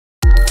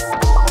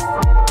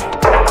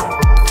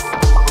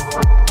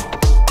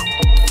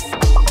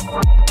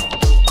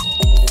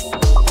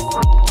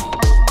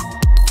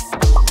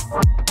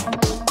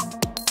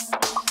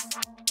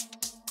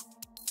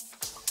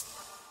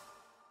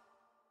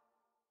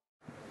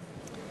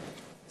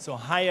So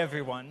hi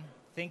everyone.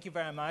 Thank you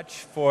very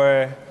much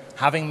for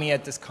having me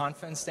at this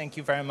conference. Thank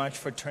you very much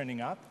for turning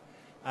up.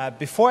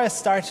 Before I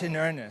start in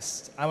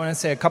earnest, I want to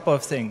say a couple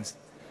of things.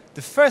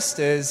 The first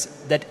is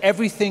that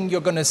everything you're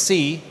going to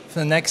see for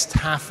the next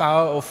half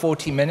hour or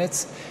 40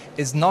 minutes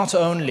is not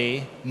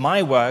only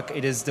my work,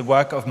 it is the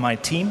work of my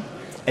team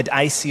at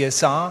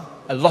ICSR.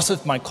 A lot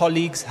of my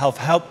colleagues have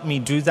helped me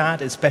do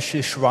that,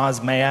 especially Shiraz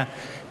Meyer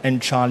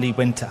and Charlie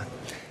Winter.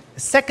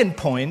 The second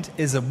point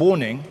is a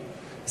warning.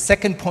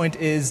 Second point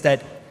is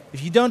that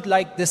if you don't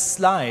like this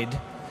slide,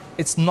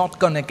 it's not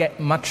going to get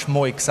much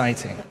more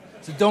exciting.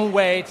 So don't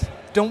wait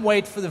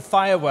for the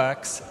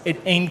fireworks, it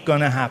ain't going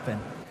to happen.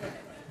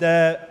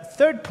 The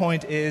third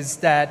point is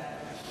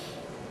that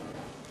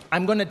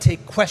I'm going to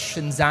take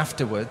questions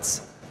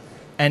afterwards,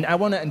 and I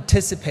want to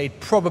anticipate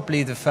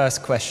probably the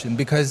first question,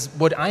 because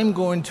what I'm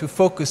going to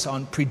focus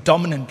on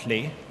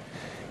predominantly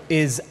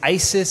is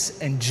ISIS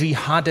and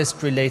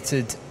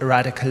jihadist-related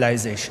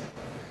radicalization.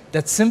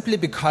 That's simply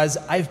because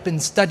I've been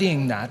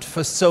studying that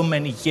for so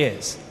many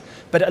years.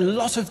 But a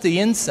lot of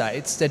the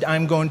insights that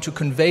I'm going to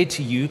convey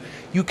to you,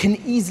 you can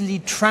easily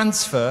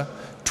transfer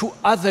to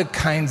other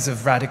kinds of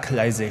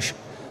radicalization.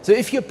 So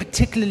if you're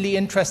particularly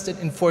interested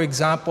in, for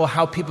example,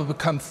 how people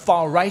become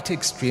far-right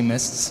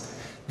extremists,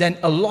 then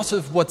a lot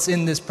of what's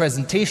in this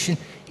presentation,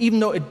 even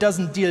though it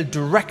doesn't deal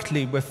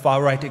directly with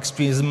far-right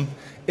extremism,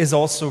 is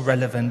also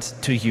relevant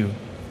to you.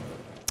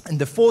 And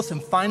the fourth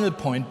and final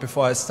point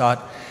before I start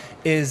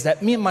is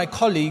that me and my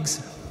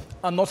colleagues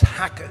are not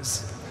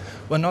hackers.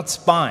 We're not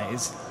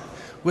spies.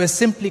 We're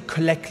simply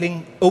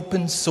collecting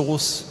open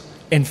source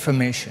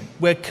information.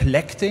 We're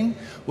collecting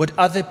what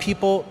other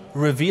people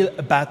reveal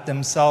about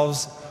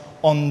themselves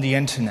on the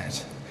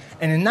internet.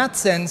 And in that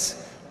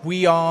sense,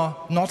 we are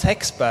not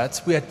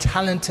experts, we are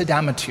talented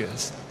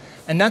amateurs.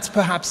 And that's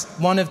perhaps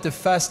one of the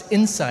first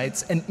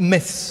insights and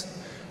myths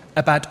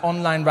about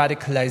online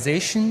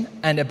radicalization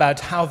and about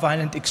how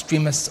violent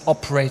extremists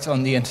operate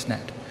on the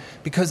internet.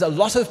 Because a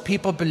lot of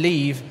people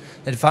believe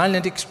that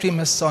violent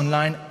extremists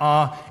online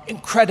are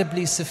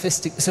incredibly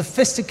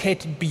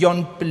sophisticated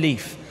beyond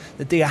belief,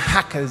 that they are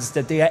hackers,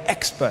 that they are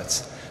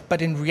experts.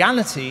 But in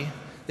reality,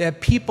 they are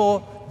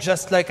people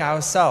just like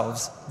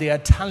ourselves. They are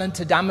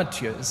talented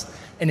amateurs.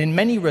 And in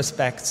many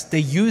respects, they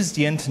use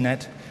the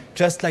internet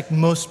just like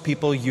most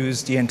people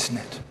use the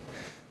internet.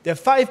 There are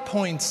 5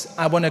 points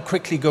I want to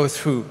quickly go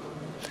through.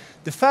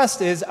 The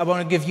first is I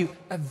want to give you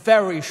a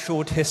very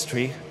short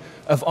history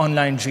of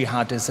online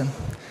jihadism.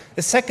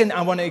 The second,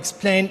 I want to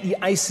explain the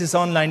ISIS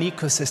online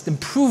ecosystem,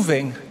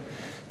 proving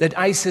that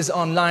ISIS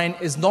online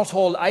is not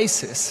all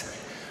ISIS,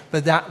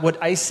 but that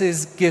what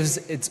ISIS gives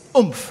its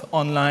oomph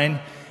online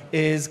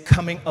is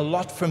coming a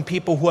lot from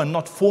people who are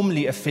not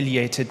formally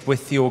affiliated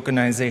with the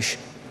organization.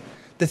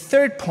 The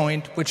third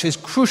point, which is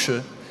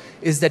crucial,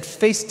 is that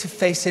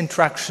face-to-face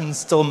interaction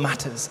still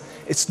matters.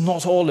 It's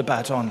not all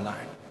about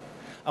online.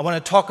 I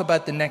want to talk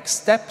about the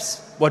next steps,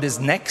 what is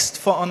next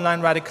for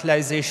online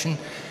radicalization,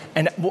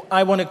 and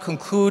I want to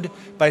conclude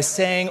by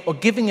saying or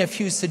giving a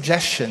few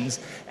suggestions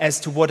as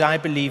to what I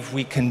believe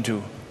we can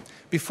do.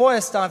 Before I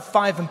start,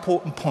 5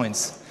 important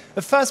points.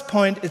 The first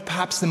point is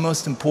perhaps the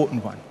most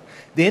important one.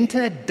 The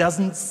internet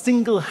doesn't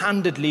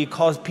single-handedly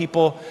cause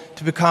people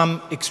to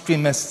become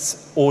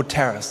extremists or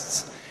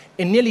terrorists.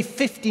 In nearly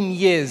 15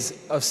 years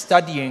of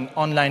studying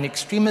online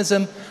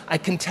extremism, I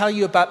can tell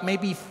you about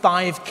maybe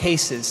 5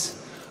 cases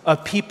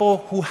of people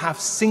who have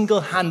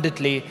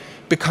single-handedly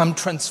become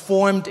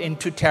transformed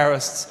into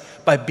terrorists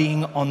by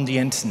being on the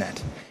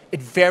internet.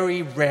 It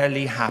very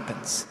rarely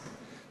happens.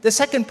 The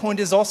second point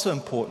is also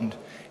important.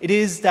 It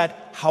is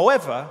that,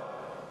 however,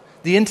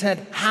 the internet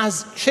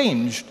has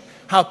changed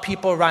how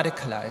people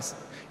radicalize.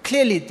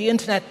 Clearly, the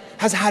internet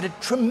has had a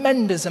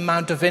tremendous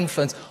amount of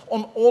influence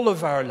on all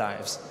of our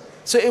lives.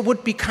 So it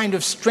would be kind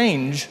of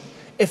strange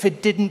if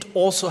it didn't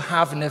also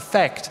have an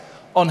effect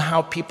on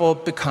how people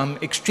become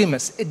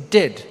extremists. It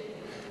did.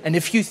 And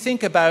if you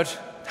think about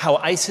how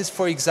ISIS,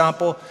 for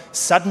example,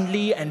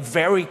 suddenly and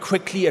very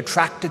quickly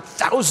attracted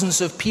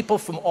thousands of people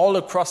from all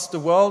across the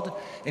world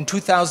in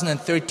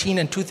 2013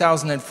 and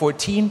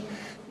 2014,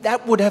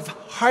 that would have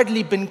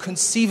hardly been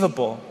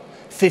conceivable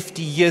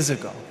 50 years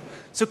ago.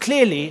 So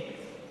clearly,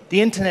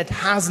 the internet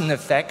has an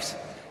effect,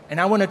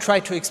 and I want to try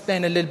to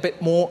explain a little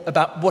bit more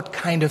about what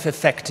kind of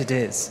effect it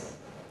is.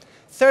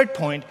 Third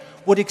point,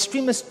 what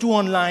extremists do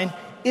online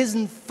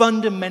isn't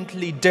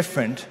fundamentally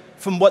different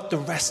from what the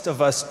rest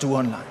of us do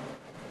online.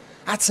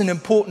 That's an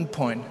important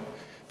point,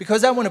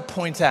 because I want to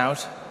point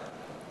out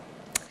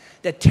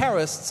that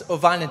terrorists or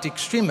violent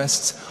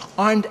extremists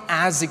aren't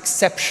as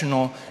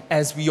exceptional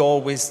as we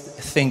always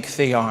think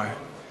they are.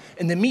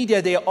 In the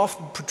media, they are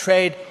often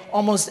portrayed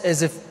almost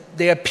as if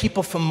they are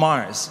people from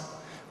Mars.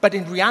 But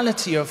in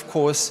reality, of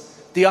course,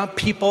 they are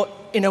people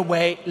in a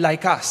way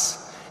like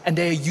us, and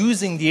they are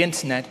using the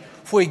internet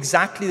for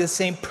exactly the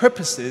same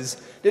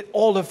purposes that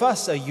all of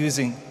us are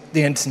using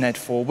the internet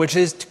for, which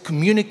is to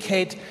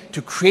communicate,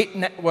 to create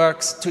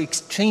networks, to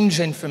exchange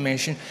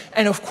information,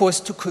 and of course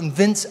to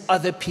convince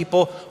other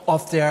people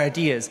of their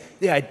ideas.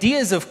 The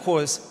ideas, of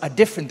course, are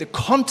different. The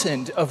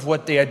content of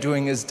what they are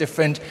doing is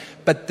different,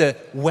 but the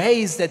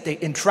ways that they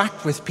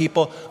interact with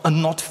people are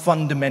not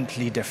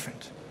fundamentally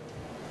different.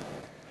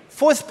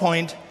 Fourth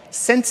point,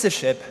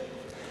 censorship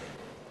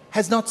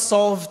has not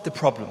solved the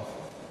problem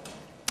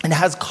and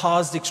has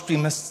caused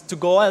extremists to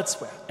go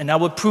elsewhere, and I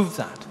will prove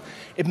that.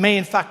 It may,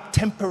 in fact,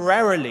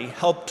 temporarily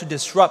help to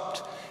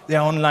disrupt their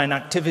online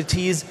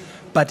activities,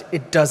 but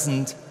it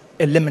doesn't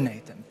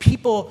eliminate them.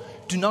 People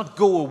do not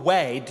go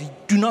away,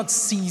 do not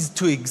cease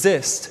to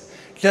exist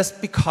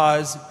just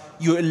because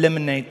you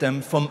eliminate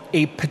them from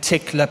a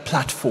particular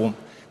platform.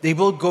 They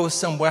will go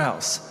somewhere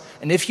else.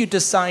 And if you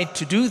decide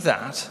to do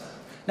that,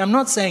 and I'm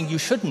not saying you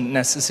shouldn't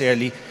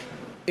necessarily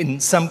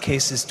in some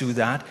cases do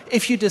that.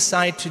 If you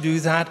decide to do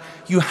that,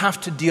 you have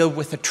to deal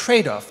with a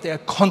trade-off. There are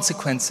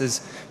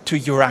consequences to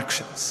your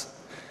actions.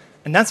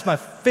 And that's my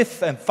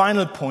fifth and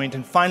final point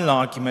and final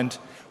argument.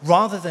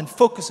 Rather than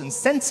focus on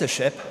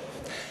censorship,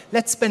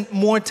 let's spend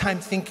more time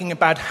thinking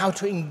about how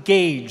to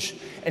engage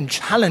and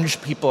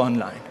challenge people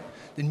online.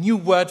 The new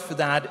word for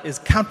that is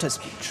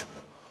counter-speech.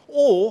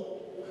 Or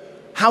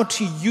how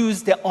to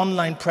use their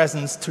online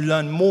presence to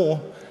learn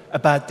more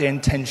about their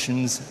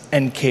intentions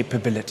and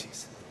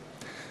capabilities.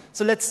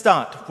 So let's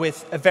start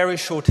with a very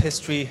short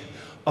history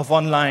of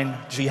online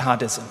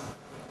jihadism.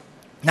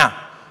 Now,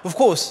 of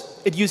course,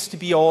 it used to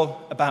be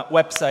all about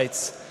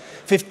websites.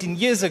 15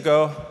 years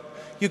ago,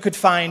 you could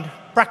find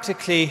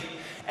practically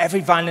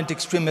every violent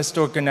extremist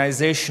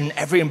organization,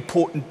 every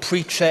important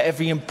preacher,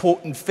 every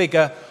important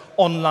figure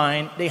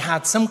online. They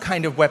had some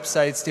kind of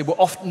websites. They were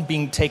often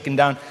being taken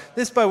down.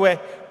 This, by the way,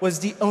 was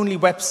the only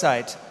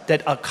website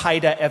that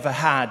Al-Qaeda ever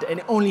had, and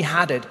it only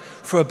had it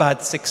for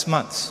about 6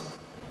 months.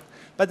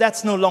 But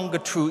that's no longer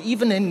true.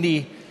 Even in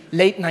the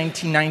late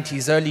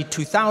 1990s, early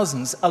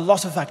 2000s, a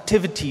lot of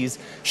activities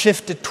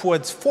shifted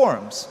towards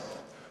forums.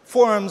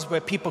 Forums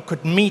where people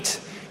could meet,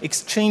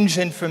 exchange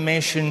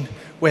information,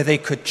 where they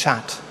could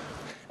chat.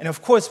 And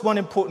of course, one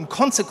important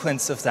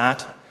consequence of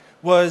that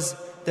was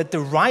that the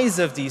rise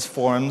of these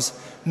forums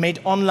made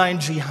online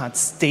jihad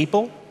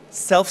stable,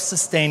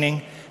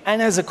 self-sustaining,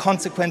 and as a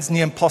consequence,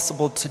 near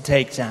impossible to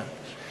take down.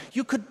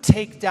 You could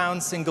take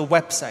down single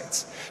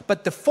websites,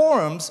 but the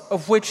forums,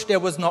 of which there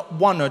was not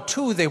one or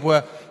two, there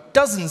were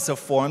dozens of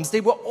forums,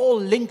 they were all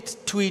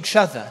linked to each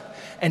other.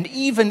 And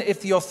even if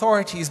the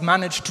authorities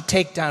managed to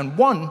take down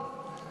one,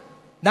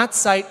 that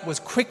site was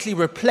quickly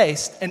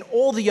replaced and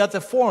all the other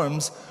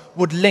forums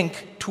would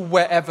link to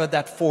wherever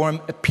that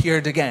forum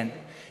appeared again.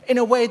 In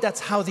a way,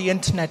 that's how the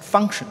internet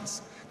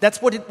functions.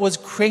 That's what it was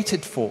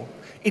created for.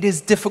 It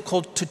is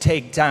difficult to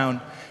take down,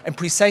 and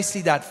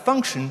precisely that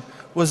function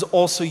was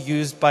also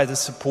used by the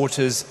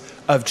supporters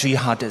of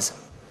jihadism.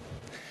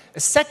 A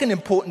second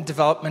important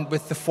development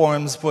with the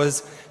forums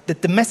was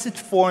that the message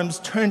forums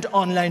turned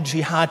online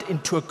jihad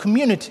into a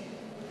community.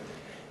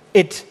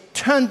 It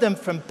turned them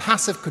from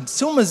passive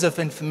consumers of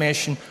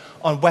information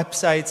on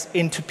websites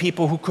into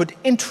people who could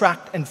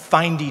interact and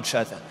find each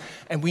other.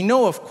 And we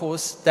know, of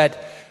course,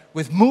 that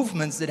with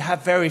movements that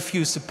have very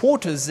few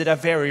supporters, that are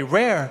very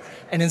rare,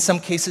 and in some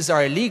cases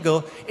are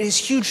illegal, it is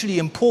hugely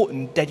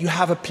important that you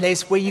have a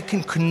place where you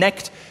can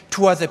connect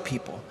to other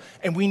people.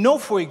 And we know,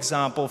 for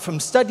example, from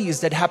studies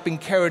that have been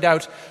carried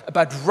out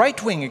about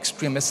right-wing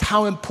extremists,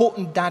 how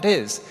important that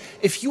is.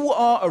 If you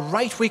are a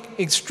right-wing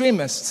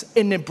extremist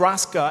in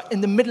Nebraska, in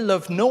the middle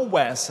of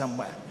nowhere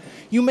somewhere,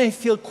 you may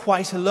feel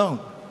quite alone.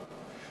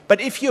 But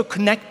if you're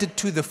connected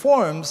to the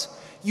forums,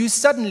 you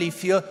suddenly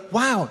feel,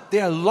 wow,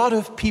 there are a lot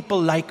of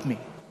people like me.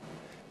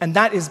 And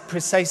that is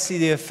precisely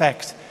the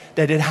effect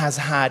that it has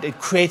had. It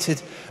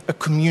created a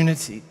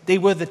community. They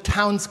were the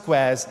town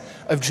squares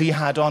of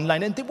jihad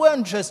online. And they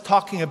weren't just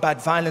talking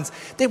about violence.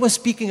 They were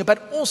speaking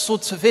about all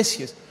sorts of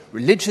issues.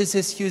 Religious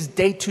issues,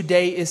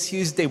 day-to-day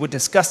issues. They were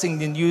discussing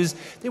the news.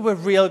 They were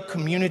real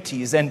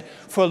communities. And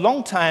for a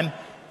long time,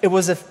 it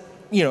was,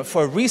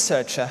 for a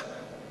researcher,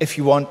 if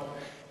you want,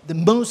 the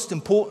most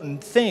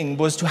important thing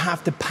was to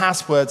have the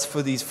passwords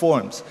for these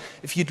forums.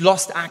 If you'd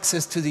lost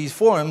access to these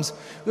forums,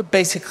 you were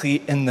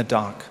basically in the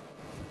dark.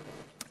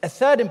 A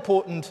third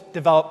important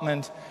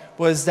development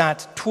was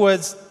that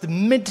towards the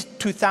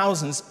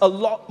mid-2000s, a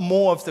lot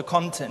more of the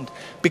content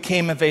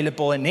became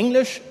available in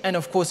English and,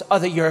 of course,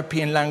 other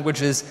European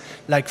languages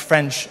like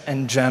French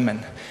and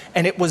German.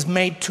 And it was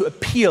made to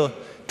appeal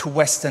to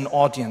Western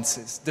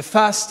audiences. The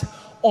first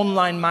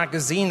online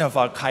magazine of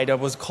Al-Qaeda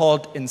was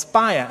called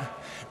Inspire.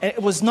 And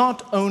it was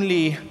not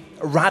only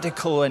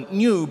radical and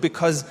new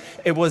because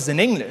it was in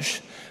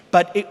English,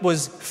 but it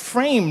was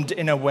framed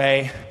in a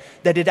way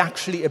that it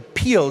actually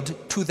appealed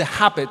to the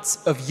habits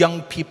of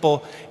young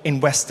people in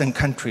Western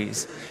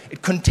countries.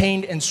 It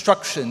contained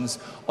instructions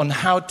on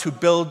how to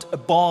build a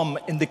bomb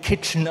in the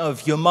kitchen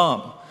of your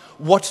mom,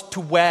 what to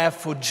wear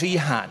for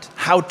jihad,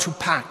 how to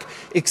pack,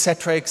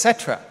 etc.,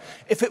 etc.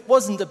 If it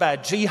wasn't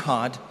about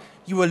jihad,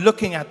 you were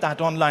looking at that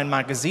online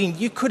magazine,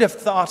 you could have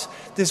thought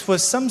this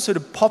was some sort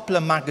of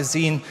popular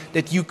magazine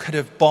that you could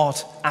have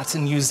bought at a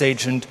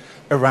newsagent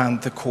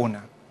around the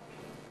corner.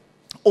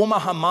 Omar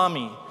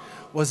Hamami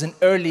was an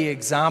early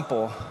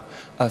example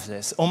of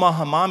this. Omar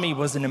Hamami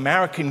was an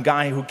American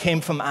guy who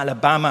came from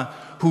Alabama,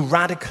 who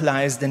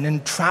radicalized and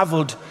then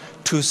traveled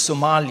to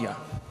Somalia.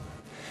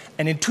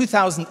 And in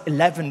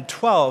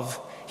 2011-12,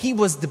 he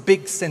was the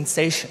big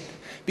sensation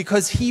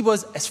because he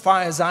was, as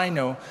far as I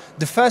know,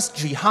 the first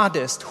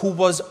jihadist who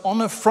was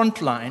on a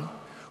front line,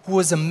 who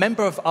was a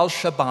member of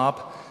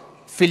Al-Shabaab,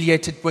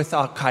 affiliated with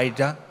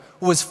Al-Qaeda,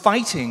 who was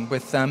fighting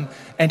with them,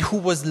 and who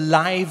was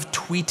live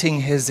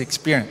tweeting his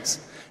experience.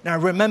 Now, I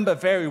remember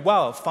very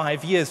well,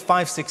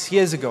 6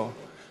 years ago,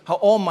 how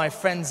all my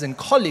friends and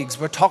colleagues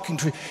were talking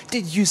to,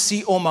 did you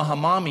see Omar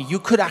Hamami? You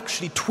could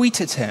actually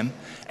tweet at him,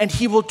 and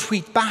he will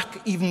tweet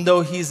back even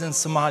though he's in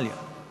Somalia.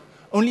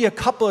 Only a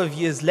couple of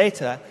years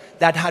later,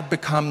 that had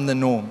become the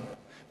norm.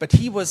 But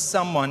he was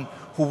someone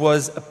who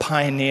was a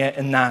pioneer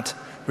in that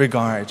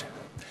regard.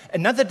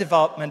 Another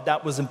development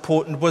that was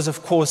important was,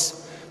 of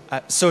course,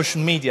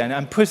 social media. And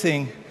I'm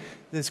putting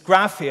this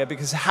graph here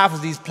because half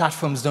of these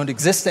platforms don't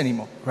exist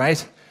anymore,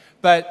 right?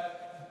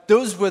 But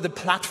those were the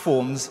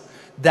platforms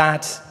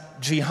that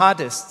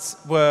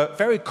jihadists were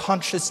very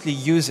consciously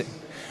using.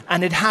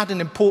 And it had an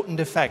important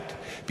effect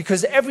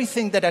because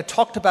everything that I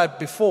talked about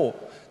before,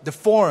 the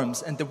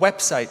forums and the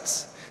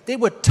websites, they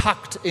were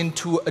tucked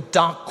into a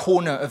dark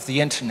corner of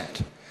the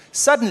internet.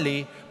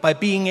 Suddenly, by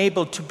being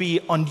able to be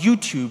on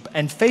YouTube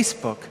and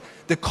Facebook,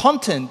 the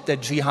content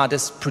that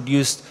jihadists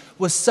produced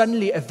was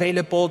suddenly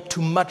available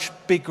to much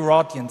bigger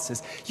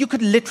audiences. You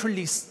could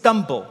literally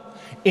stumble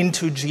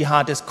into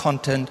jihadist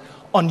content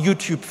on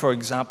YouTube, for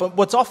example.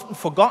 What's often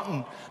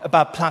forgotten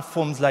about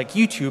platforms like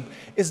YouTube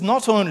is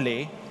not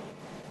only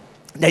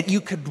that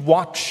you could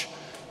watch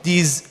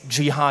these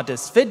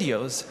jihadist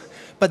videos,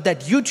 but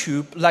that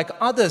YouTube, like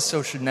other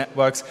social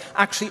networks,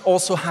 actually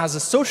also has a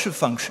social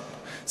function.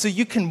 So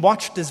you can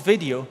watch this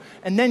video,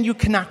 and then you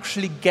can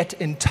actually get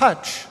in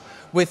touch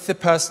with the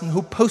person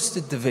who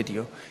posted the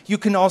video. You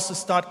can also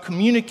start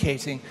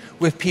communicating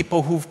with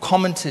people who've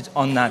commented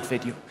on that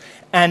video.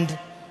 And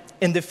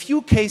in the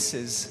few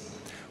cases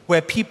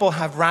where people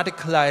have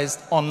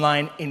radicalized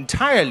online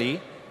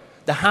entirely,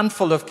 the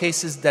handful of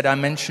cases that I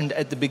mentioned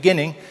at the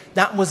beginning,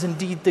 that was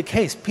indeed the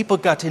case. People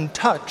got in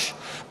touch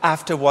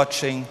after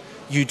watching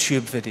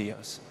YouTube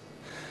videos.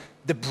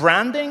 The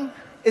branding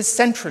is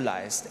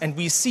centralized, and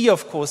we see,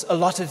 of course, a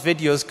lot of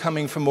videos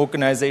coming from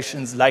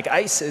organizations like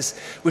ISIS,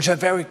 which are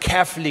very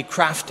carefully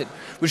crafted,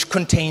 which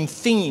contain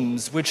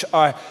themes, which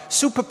are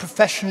super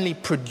professionally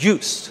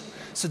produced.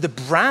 So the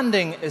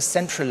branding is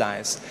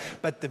centralized,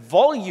 but the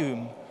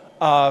volume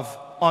of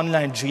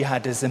online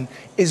jihadism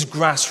is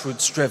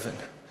grassroots driven.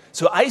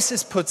 So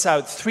ISIS puts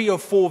out 3 or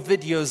 4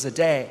 videos a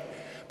day,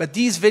 but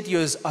these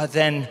videos are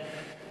then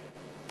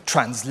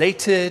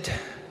translated,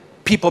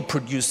 people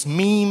produce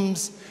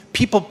memes,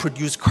 people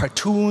produce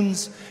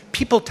cartoons,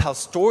 people tell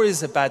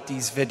stories about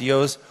these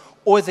videos,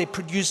 or they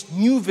produce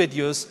new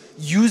videos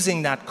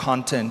using that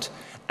content.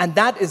 And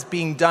that is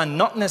being done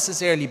not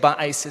necessarily by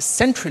ISIS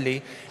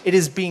centrally, it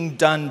is being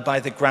done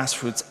by the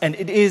grassroots. And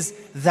it is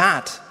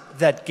that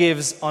that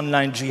gives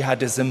online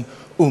jihadism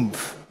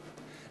oomph.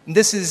 And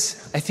this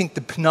is, I think,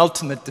 the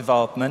penultimate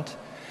development,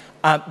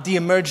 the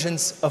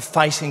emergence of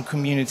fighting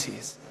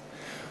communities.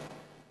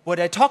 What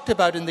I talked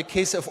about in the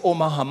case of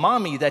Omar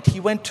Hamami, that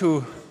he went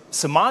to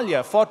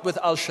Somalia, fought with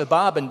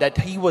Al-Shabaab, and that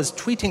he was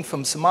tweeting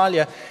from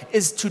Somalia,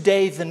 is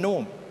today the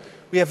norm.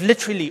 We have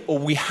literally, or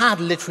we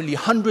had literally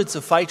hundreds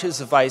of fighters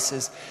of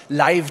ISIS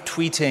live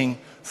tweeting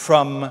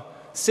from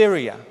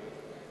Syria,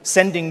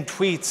 sending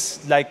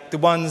tweets like the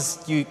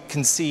ones you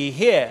can see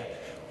here.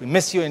 We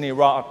miss you in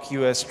Iraq,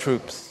 US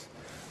troops.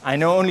 I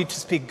know only to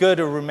speak good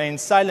or remain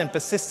silent,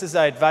 but sisters,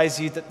 I advise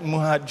you that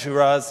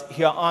muhajiras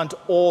here aren't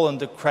all on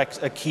the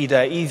correct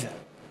Aqidah either.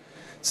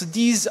 So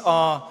these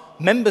are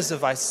members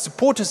of ISIS,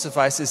 supporters of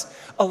ISIS,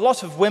 a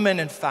lot of women,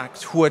 in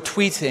fact, who are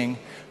tweeting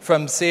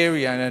from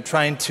Syria and are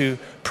trying to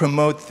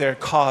promote their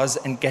cause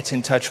and get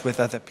in touch with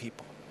other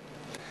people.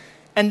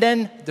 And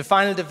then the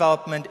final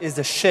development is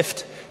a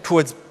shift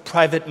towards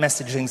private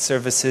messaging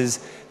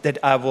services that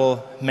I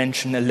will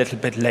mention a little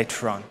bit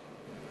later on.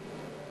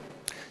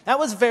 That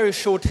was a very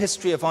short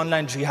history of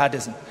online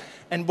jihadism.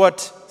 And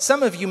what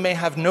some of you may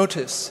have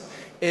noticed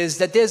is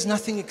that there's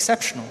nothing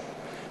exceptional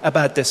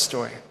about this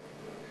story.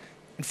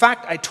 In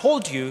fact, I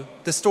told you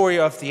the story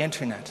of the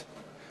internet.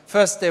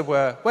 First there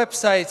were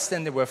websites,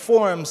 then there were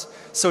forums,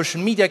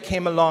 social media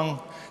came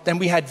along, then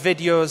we had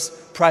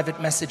videos, private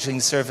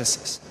messaging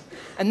services.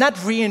 And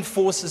that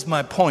reinforces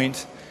my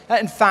point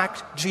that, in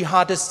fact,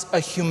 jihadists are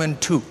human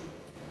too.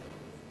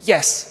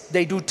 Yes,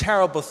 they do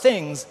terrible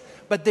things,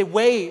 but the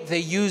way they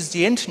use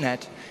the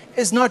internet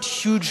is not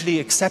hugely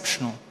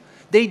exceptional.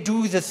 They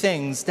do the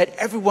things that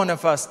every one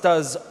of us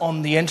does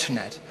on the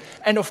internet.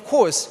 And of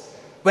course,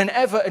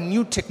 whenever a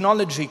new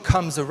technology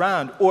comes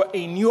around or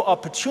a new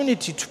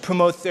opportunity to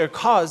promote their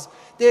cause,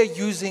 they're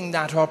using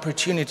that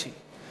opportunity.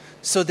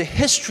 So the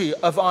history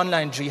of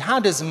online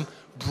jihadism,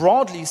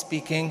 broadly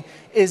speaking,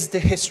 is the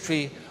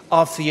history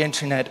of the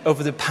internet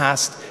over the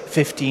past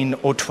 15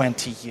 or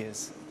 20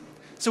 years.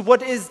 So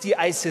what is the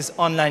ISIS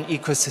online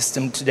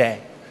ecosystem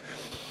today?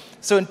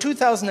 So in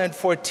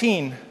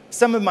 2014,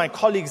 some of my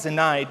colleagues and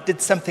I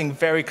did something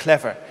very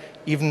clever,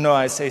 even though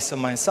I say so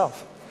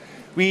myself.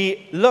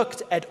 We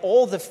looked at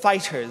all the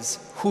fighters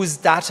whose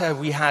data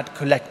we had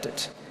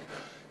collected.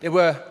 There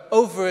were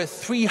over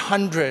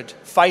 300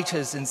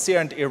 fighters in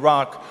Syria and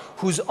Iraq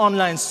whose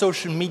online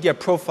social media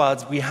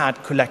profiles we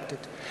had collected.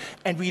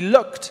 And we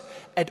looked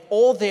at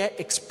all their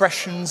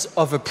expressions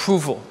of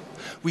approval.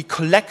 We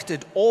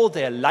collected all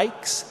their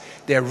likes,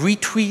 their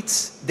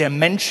retweets, their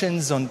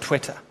mentions on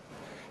Twitter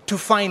to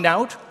find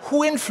out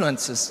who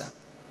influences them.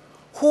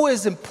 Who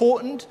is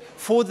important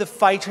for the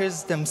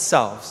fighters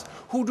themselves?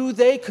 Who do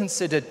they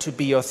consider to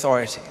be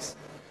authorities?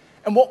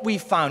 And what we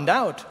found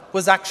out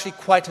was actually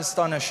quite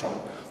astonishing.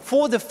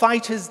 For the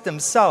fighters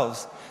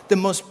themselves, the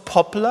most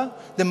popular,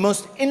 the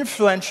most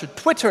influential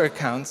Twitter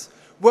accounts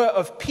were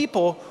of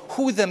people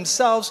who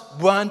themselves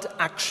weren't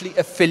actually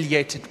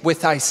affiliated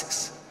with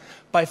ISIS.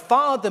 By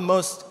far the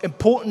most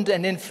important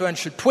and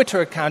influential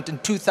Twitter account in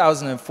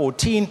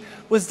 2014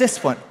 was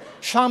this one.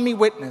 Shami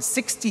Witness,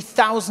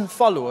 60,000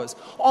 followers.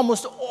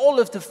 Almost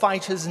all of the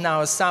fighters in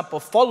our sample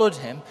followed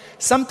him,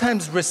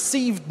 sometimes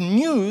received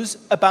news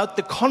about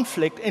the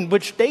conflict in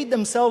which they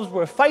themselves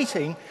were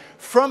fighting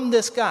from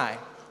this guy.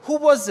 Who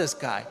was this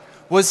guy?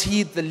 Was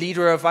he the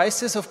leader of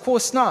ISIS? Of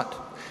course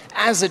not.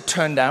 As it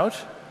turned out,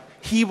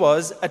 he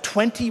was a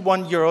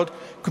 21-year-old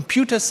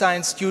computer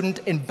science student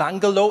in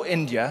Bangalore,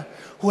 India,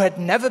 who had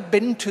never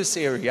been to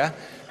Syria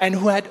and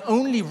who had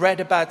only read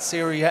about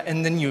Syria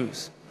in the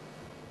news.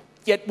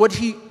 Yet what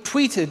he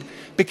tweeted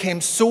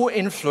became so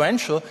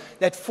influential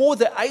that for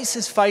the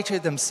ISIS fighter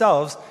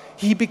themselves,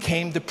 he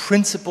became the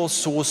principal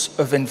source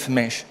of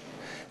information.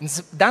 And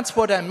so that's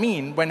what I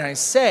mean when I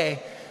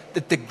say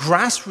that the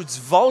grassroots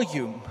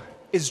volume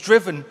is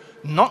driven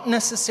not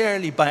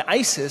necessarily by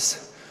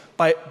ISIS,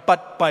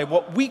 but by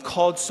what we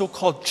call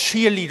so-called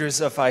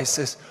cheerleaders of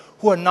ISIS,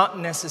 who are not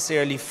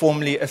necessarily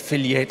formally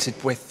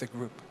affiliated with the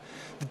group.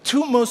 The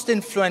two most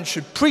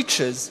influential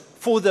preachers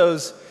for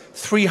those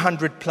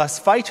 300-plus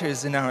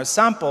fighters in our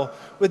sample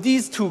were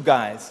these two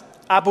guys,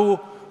 Abu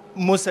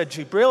Musa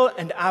Jibril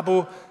and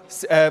Abu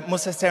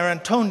Musa Ser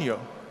Antonio.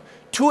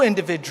 Two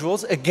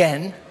individuals,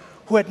 again,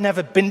 who had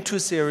never been to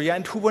Syria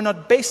and who were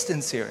not based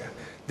in Syria.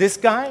 This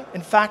guy,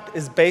 in fact,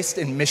 is based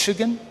in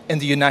Michigan in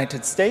the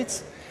United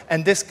States,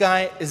 and this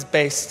guy is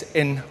based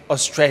in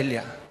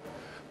Australia.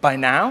 By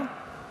now,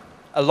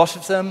 a lot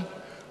of them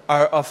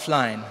are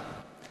offline.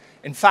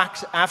 In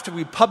fact, after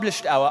we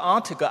published our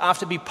article,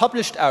 after we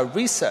published our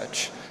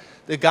research,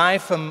 the guy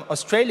from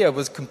Australia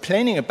was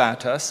complaining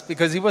about us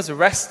because he was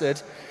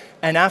arrested,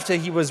 and after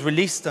he was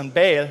released on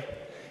bail,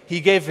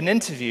 he gave an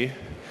interview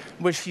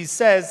in which he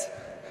says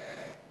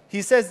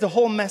the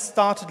whole mess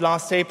started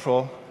last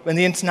April when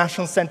the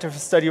International Center for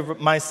Study of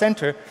My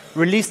Center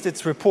released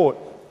its report.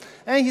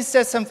 And he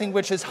says something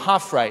which is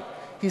half right.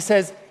 He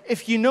says,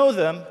 if you know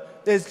them,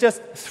 there's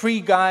just 3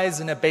 guys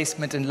in a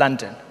basement in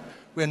London.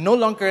 We're no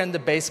longer in the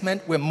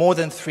basement, we're more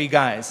than 3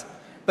 guys.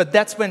 But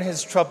that's when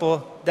his trouble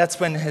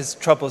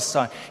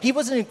started. He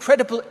was an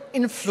incredible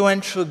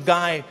influential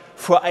guy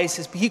for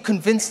ISIS. He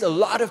convinced a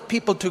lot of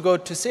people to go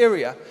to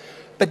Syria.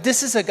 But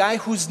this is a guy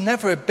who's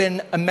never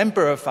been a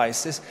member of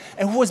ISIS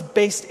and who was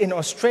based in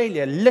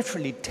Australia,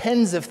 literally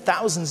tens of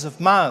thousands of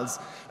miles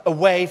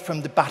away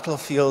from the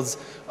battlefields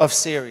of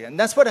Syria. And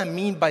that's what I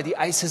mean by the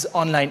ISIS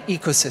online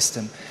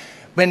ecosystem.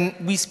 When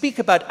we speak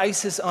about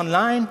ISIS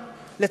online,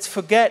 let's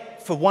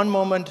forget for one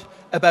moment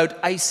about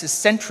ISIS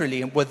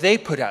centrally and what they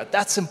put out.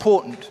 That's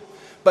important.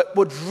 But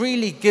what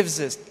really gives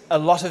us a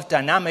lot of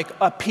dynamic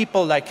are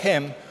people like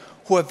him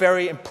who are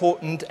very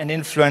important and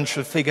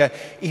influential figure,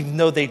 even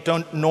though they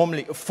don't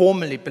normally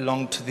formally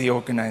belong to the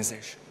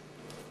organization.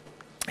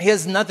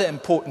 Here's another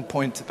important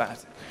point about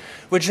it,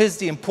 which is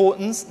the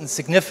importance and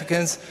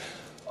significance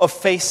of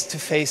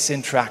face-to-face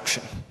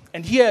interaction.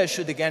 And here I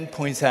should again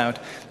point out,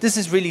 this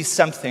is really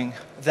something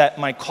that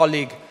my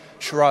colleague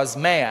Shiraz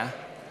Meir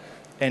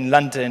in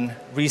London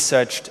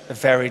researched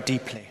very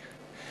deeply.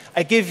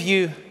 I give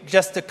you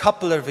just a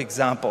couple of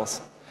examples.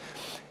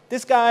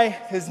 This guy,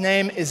 his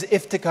name is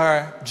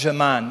Iftikhar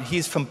Jaman.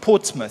 He's from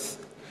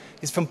Portsmouth.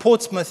 He's from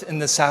Portsmouth in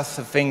the south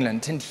of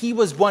England. And he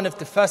was one of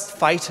the first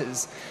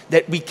fighters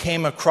that we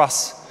came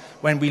across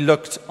when we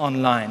looked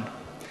online.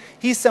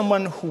 He's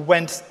someone who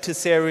went to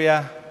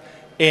Syria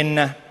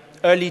in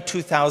early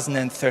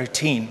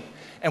 2013.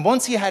 And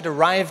once he had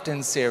arrived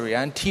in Syria,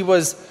 and he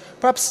was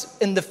perhaps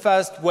in the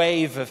first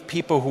wave of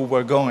people who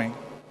were going,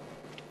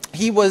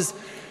 he was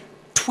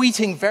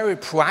tweeting very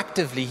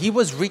proactively. He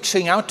was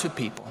reaching out to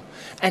people.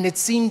 And it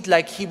seemed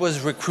like he was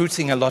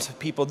recruiting a lot of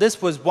people.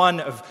 This was one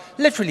of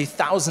literally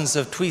thousands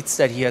of tweets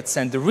that he had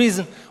sent. The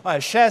reason why I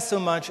share so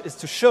much is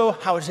to show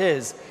how it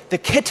is. The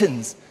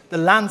kittens, the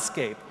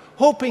landscape,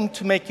 hoping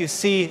to make you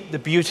see the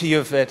beauty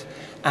of it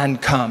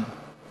and come.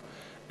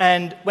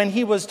 And when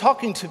he was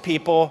talking to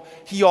people,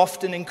 he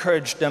often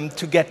encouraged them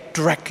to get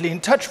directly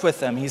in touch with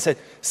them. He said,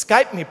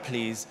 Skype me,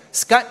 please.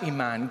 Skype me,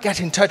 man. Get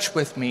in touch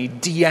with me.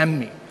 DM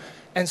me.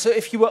 And so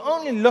if you were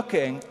only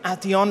looking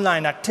at the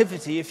online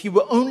activity, if you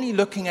were only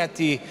looking at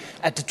the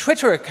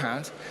Twitter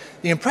account,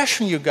 the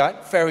impression you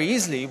got very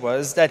easily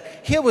was that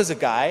here was a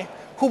guy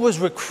who was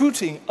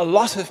recruiting a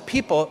lot of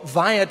people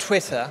via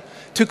Twitter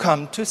to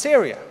come to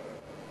Syria.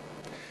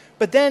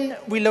 But then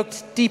we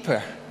looked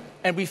deeper,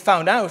 and we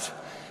found out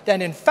that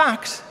in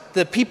fact,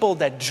 the people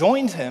that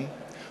joined him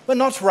were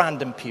not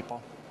random people.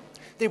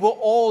 They were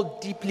all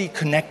deeply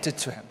connected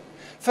to him.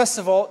 First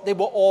of all, they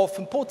were all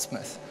from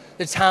Portsmouth,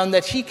 the town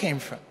that he came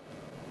from.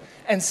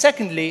 And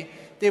secondly,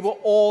 they were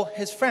all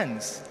his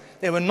friends.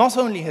 They were not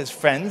only his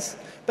friends,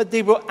 but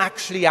they were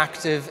actually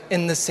active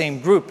in the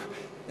same group,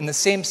 in the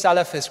same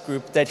Salafist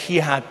group that he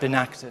had been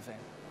active in.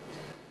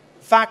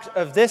 In fact,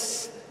 of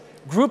this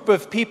group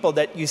of people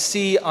that you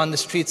see on the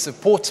streets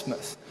of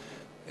Portsmouth,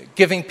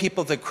 giving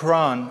people the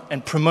Quran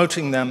and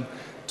promoting them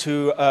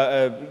to,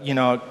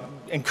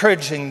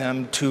 encouraging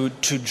them to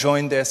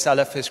join their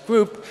Salafist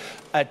group,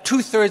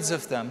 2/3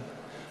 of them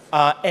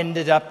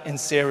ended up in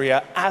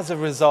Syria as a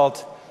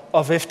result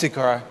of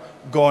Iftikhar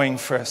going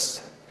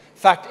first.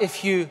 In fact,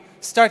 if you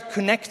start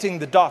connecting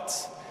the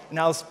dots, and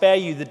I'll spare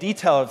you the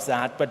detail of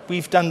that, but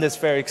we've done this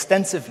very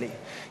extensively,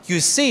 you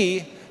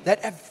see that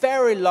a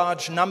very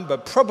large number,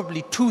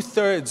 probably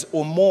 2/3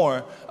 or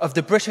more, of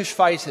the British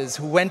fighters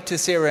who went to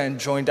Syria and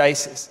joined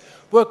ISIS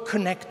were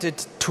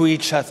connected to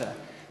each other.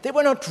 They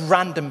were not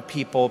random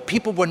people.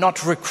 People were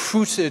not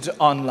recruited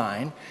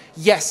online.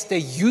 Yes, they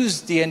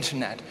used the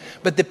internet,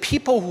 but the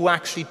people who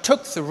actually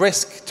took the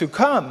risk to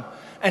come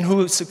and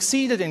who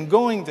succeeded in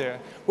going there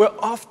were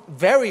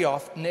very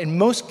often, in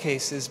most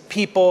cases,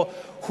 people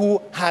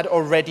who had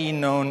already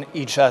known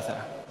each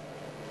other.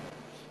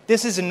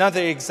 This is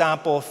another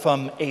example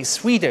from a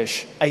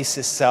Swedish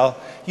ISIS cell.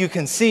 You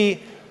can see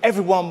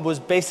everyone was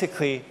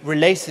basically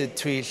related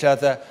to each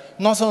other,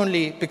 not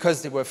only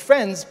because they were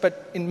friends,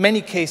 but in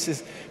many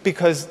cases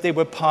because they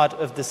were part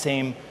of the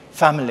same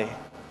family.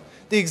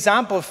 The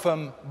example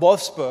from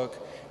Wolfsburg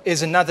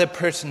is another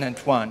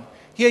pertinent one.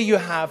 Here you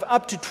have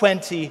up to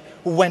 20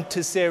 who went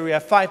to Syria,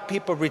 5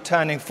 people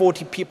returning,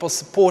 40 people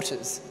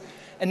supporters.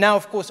 And now,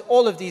 of course,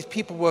 all of these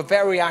people were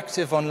very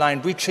active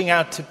online, reaching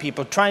out to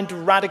people, trying to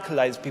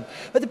radicalize people.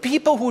 But the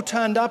people who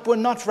turned up were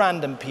not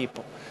random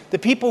people. The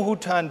people who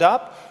turned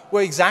up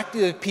were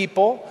exactly the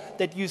people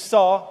that you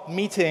saw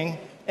meeting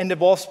in the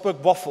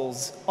Wolfsburg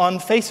Waffles on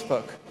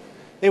Facebook.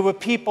 They were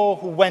people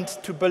who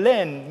went to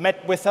Berlin,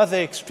 met with other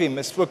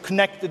extremists, were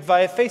connected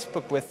via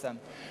Facebook with them.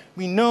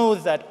 We know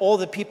that all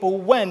the people who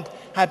went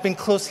had been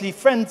closely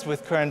friends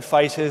with current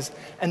fighters,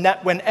 and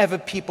that whenever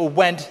people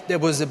went, there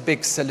was a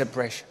big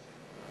celebration.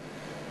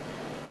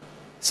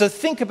 So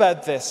think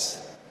about this.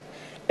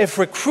 If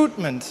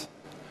recruitment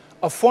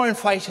of foreign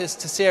fighters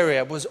to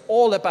Syria was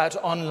all about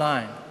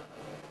online,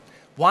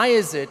 why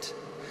is it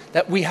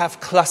that we have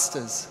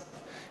clusters?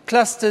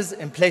 Clusters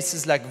in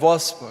places like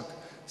Wolfsburg,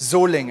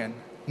 Solingen,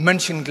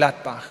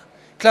 Mönchengladbach,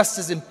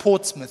 clusters in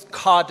Portsmouth,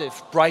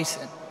 Cardiff,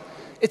 Brighton.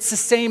 It's the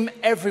same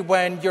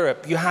everywhere in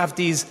Europe. You have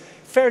these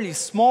fairly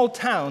small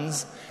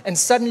towns, and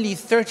suddenly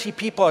 30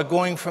 people are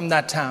going from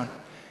that town.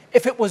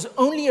 If it was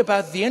only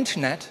about the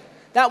internet,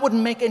 that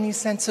wouldn't make any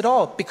sense at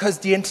all, because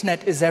the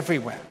internet is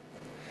everywhere.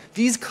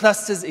 These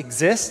clusters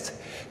exist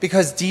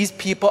because these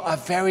people are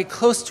very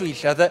close to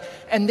each other,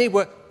 and they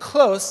were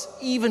close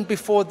even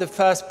before the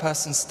first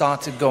person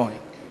started going.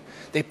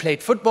 They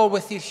played football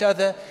with each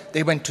other,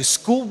 they went to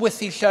school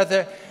with each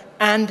other,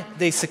 and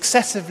they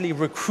successively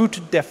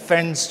recruited their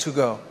friends to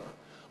go.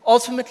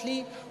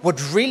 Ultimately,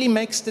 what really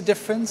makes the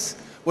difference,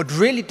 what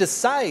really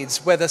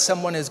decides whether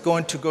someone is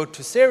going to go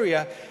to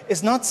Syria,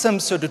 is not some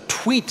sort of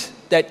tweet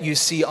that you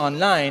see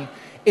online.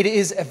 It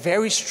is a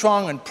very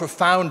strong and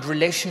profound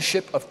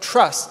relationship of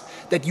trust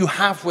that you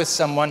have with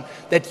someone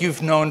that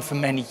you've known for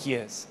many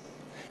years.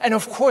 And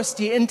of course,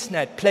 the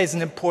internet plays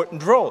an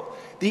important role.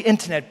 The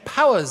internet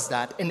powers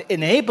that and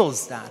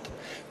enables that,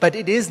 but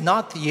it is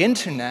not the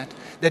internet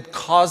that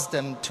caused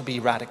them to be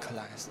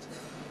radicalized.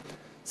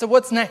 So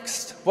what's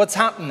next? What's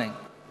happening?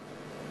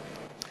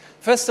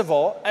 First of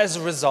all, as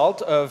a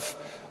result of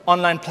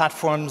online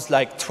platforms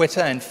like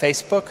Twitter and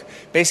Facebook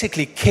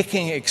basically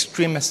kicking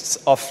extremists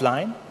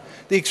offline,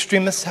 the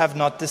extremists have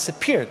not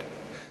disappeared.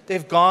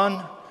 They've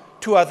gone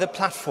to other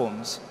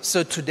platforms.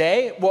 So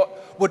today,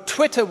 what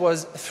Twitter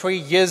was 3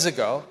 years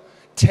ago,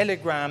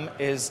 Telegram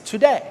is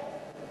today.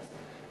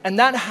 And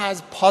that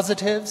has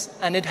positives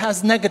and it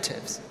has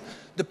negatives.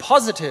 The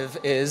positive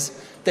is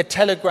that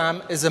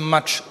Telegram is a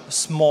much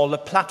smaller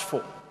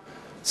platform.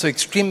 So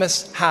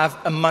extremists have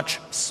a much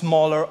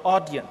smaller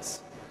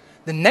audience.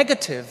 The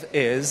negative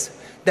is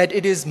that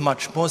it is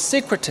much more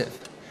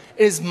secretive.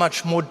 It is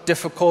much more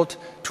difficult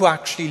to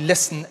actually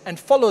listen and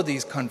follow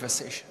these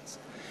conversations.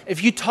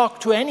 If you talk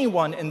to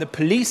anyone in the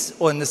police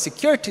or in the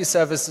security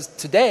services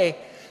today,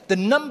 the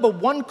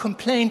 #1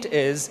 complaint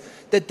is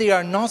that they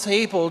are not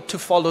able to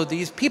follow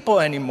these people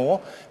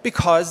anymore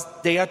because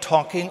they are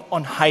talking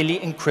on highly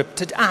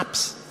encrypted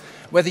apps.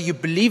 Whether you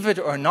believe it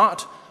or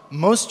not,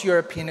 most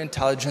European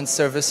intelligence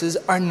services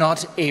are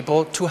not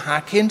able to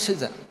hack into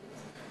them.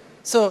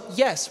 So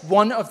yes,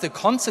 one of the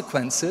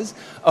consequences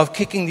of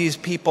kicking these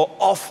people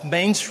off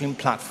mainstream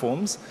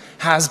platforms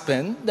has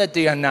been that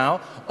they are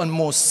now on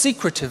more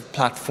secretive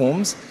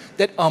platforms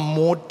that are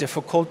more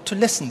difficult to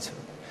listen to.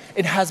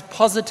 It has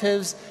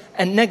positives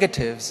and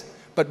negatives,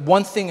 but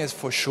one thing is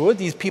for sure,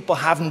 these people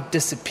haven't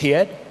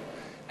disappeared.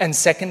 And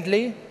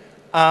secondly,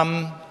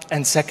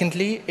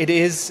 it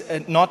is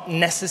not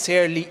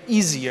necessarily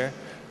easier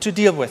to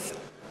deal with.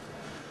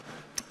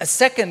 A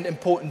second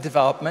important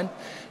development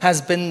has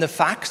been the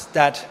fact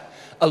that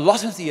a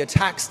lot of the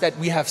attacks that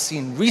we have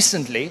seen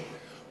recently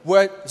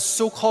were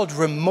so-called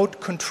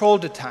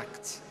remote-controlled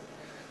attacks.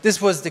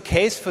 This was the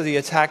case for the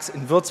attacks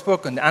in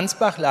Würzburg and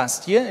Ansbach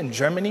last year in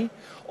Germany,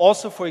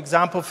 also, for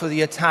example, for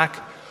the attack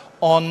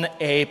on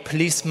a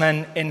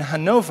policeman in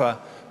Hanover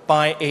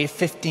by a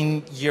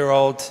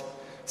 15-year-old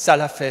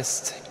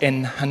Salafist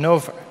in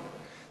Hanover.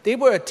 They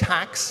were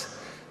attacks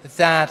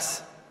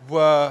that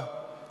were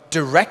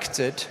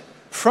directed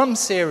from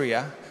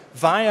Syria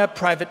via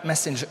private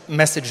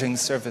messaging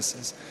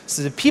services.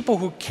 So the people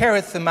who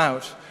carried them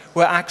out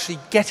were actually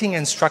getting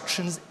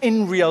instructions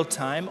in real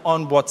time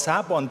on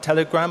WhatsApp, on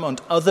Telegram, on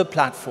other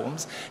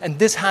platforms, and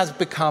this has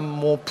become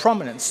more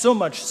prominent, so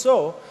much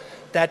so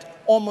that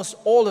almost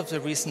all of the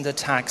recent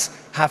attacks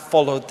have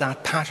followed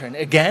that pattern.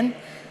 Again,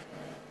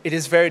 it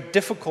is very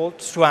difficult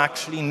to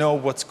actually know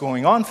what's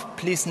going on for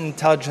police and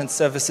intelligence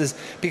services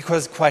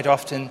because quite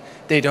often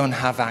they don't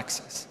have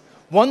access.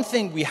 One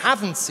thing we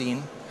haven't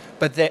seen,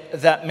 but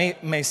that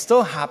may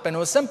still happen,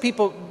 or some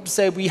people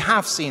say we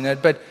have seen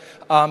it, but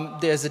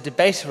there's a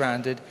debate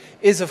around it,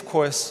 is of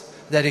course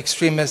that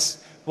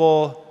extremists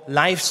will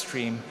live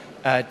stream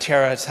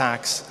terror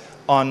attacks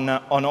on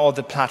all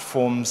the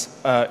platforms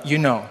you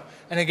know.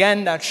 And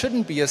again, that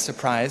shouldn't be a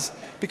surprise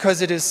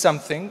because it is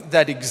something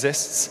that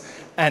exists.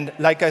 And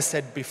like I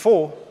said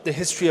before, the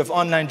history of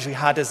online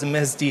jihadism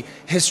is the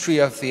history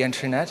of the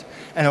internet.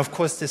 And of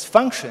course, this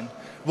function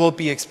will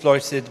be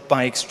exploited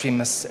by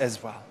extremists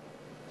as well.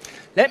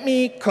 Let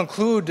me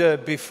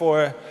conclude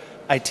before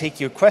I take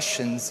your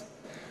questions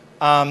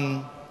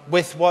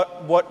with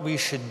what we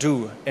should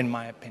do, in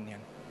my opinion.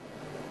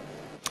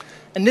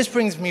 And this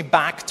brings me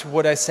back to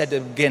what I said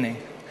at the beginning,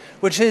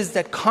 which is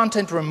that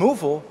content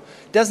removal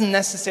doesn't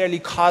necessarily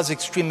cause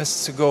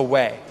extremists to go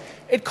away.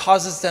 It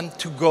causes them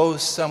to go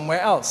somewhere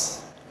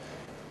else.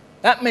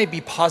 That may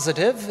be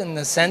positive in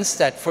the sense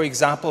that, for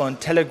example, on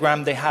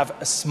Telegram they have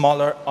a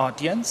smaller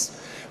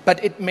audience,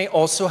 but it may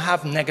also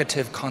have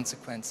negative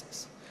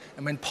consequences.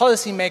 And when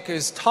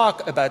policymakers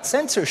talk about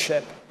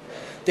censorship,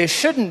 they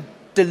shouldn't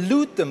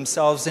delude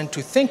themselves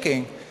into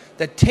thinking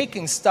that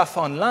taking stuff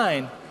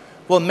online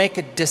will make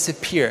it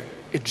disappear.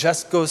 It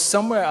just goes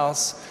somewhere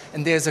else,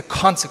 and there's a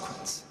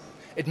consequence.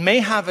 It may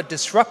have a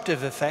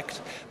disruptive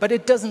effect, but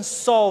it doesn't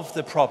solve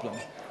the problem.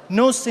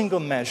 No single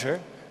measure,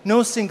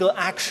 no single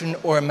action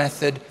or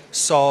method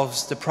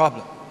solves the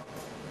problem.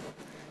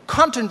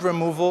 Content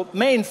removal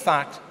may, in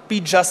fact,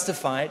 be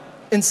justified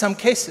in some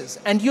cases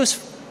and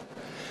useful,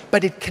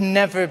 but it can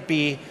never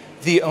be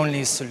the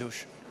only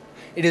solution.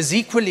 It is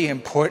equally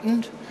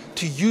important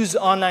to use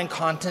online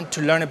content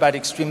to learn about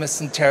extremist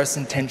and terrorist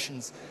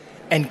intentions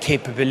and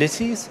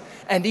capabilities,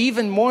 and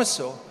even more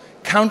so,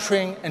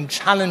 countering and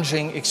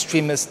challenging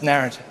extremist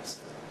narratives.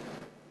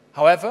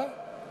 However,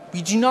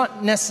 we do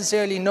not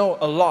necessarily know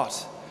a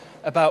lot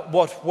about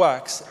what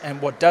works and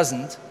what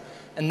doesn't,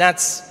 and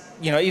that's,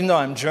 even though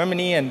I'm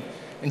Germany, and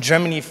in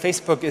Germany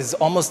Facebook is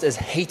almost as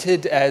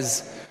hated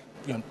as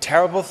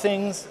terrible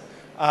things,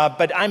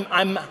 but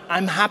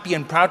I'm happy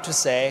and proud to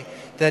say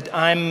that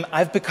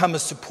I've become a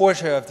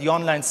supporter of the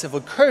Online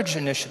Civil Courage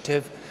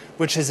Initiative,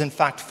 which is in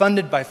fact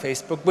funded by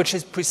Facebook, which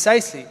is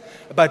precisely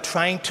about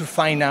trying to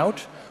find out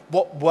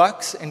what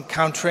works in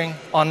countering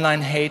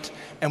online hate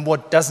and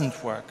what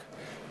doesn't work.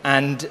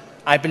 And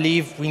I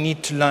believe we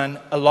need to learn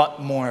a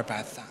lot more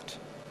about that.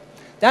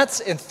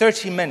 That's, in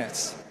 30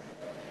 minutes,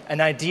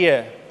 an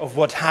idea of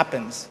what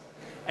happens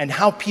and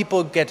how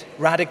people get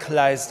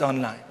radicalized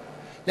online.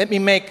 Let me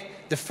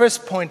make the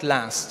first point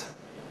last.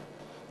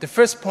 The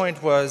first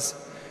point was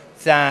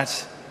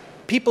that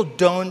people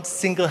don't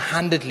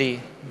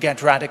single-handedly get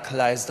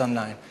radicalized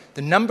online.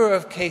 The number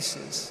of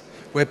cases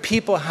where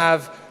people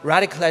have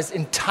radicalized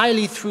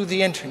entirely through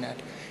the internet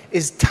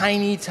is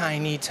tiny,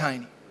 tiny,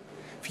 tiny.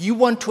 If you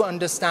want to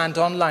understand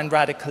online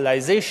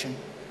radicalization,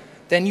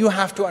 then you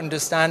have to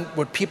understand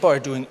what people are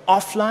doing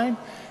offline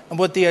and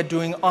what they are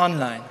doing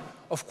online.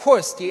 Of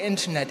course, the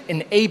internet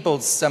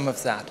enables some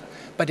of that,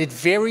 but it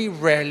very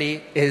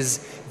rarely is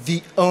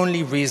the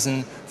only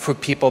reason for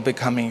people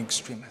becoming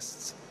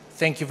extremists.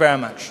 Thank you very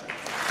much.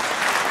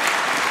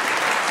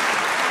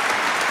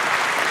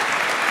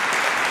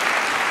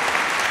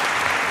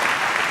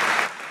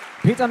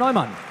 Peter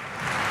Neumann.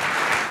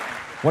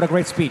 What a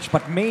great speech.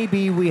 But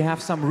maybe we have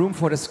some room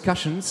for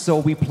discussion, so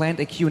we planned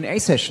a Q&A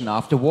session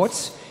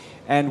afterwards.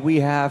 And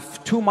we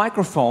have 2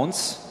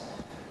 microphones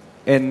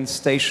on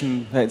stage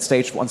 1.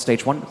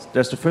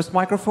 There's the first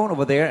microphone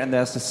over there, and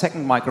there's the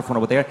second microphone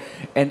over there.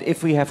 And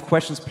if we have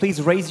questions, please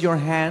raise your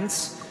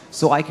hands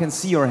so I can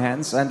see your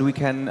hands, and we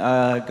can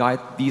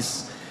guide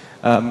these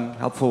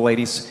helpful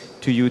ladies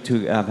to you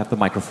to have the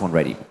microphone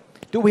ready.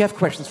 Do we have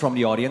questions from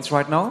the audience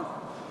right now?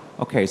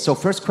 Okay, so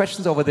first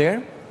questions over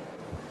there.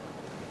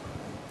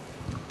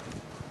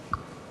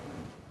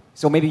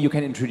 So maybe you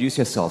can introduce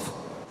yourself.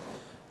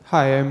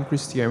 Hi, I'm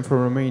Cristian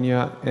from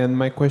Romania, and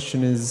my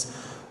question is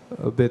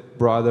a bit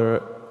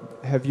broader.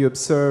 Have you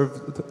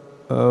observed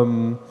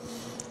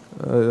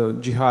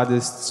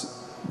jihadists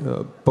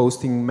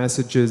posting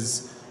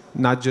messages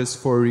not just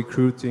for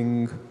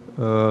recruiting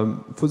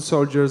foot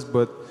soldiers,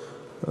 but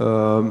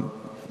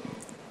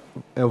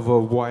of a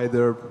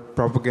wider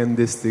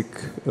propagandistic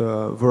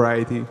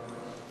variety,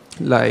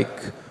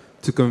 like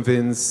to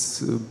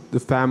convince the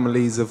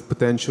families of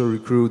potential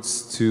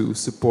recruits to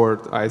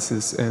support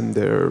ISIS and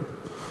their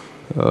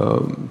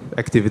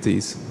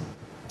activities?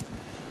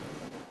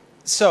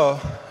 So,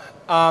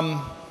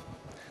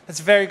 that's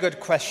a very good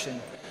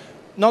question.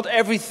 Not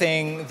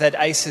everything that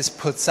ISIS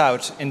puts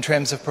out in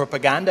terms of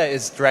propaganda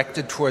is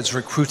directed towards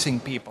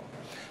recruiting people.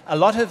 A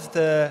lot of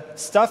the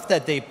stuff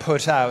that they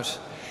put out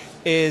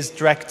is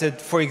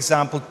directed, for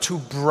example, to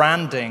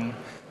branding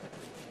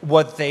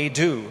what they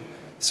do.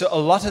 So a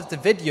lot of the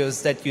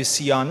videos that you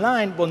see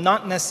online will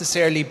not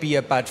necessarily be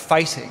about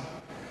fighting.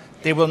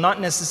 They will not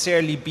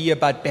necessarily be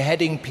about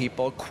beheading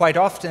people. Quite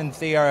often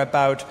they are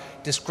about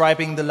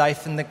describing the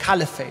life in the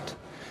caliphate,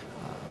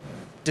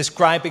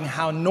 describing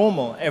how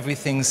normal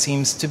everything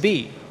seems to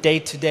be,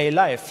 day-to-day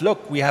life.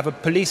 Look, we have a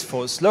police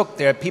force. Look,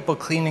 there are people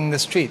cleaning the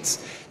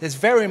streets. There's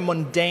very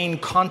mundane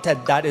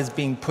content that is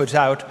being put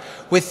out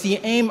with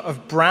the aim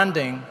of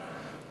branding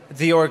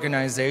the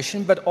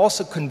organization, but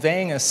also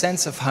conveying a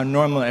sense of how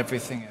normal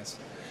everything is.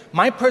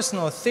 My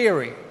personal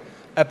theory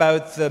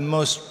about the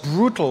most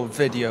brutal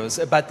videos,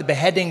 about the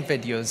beheading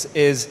videos,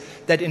 is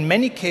that in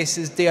many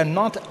cases they are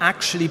not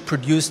actually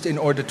produced in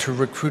order to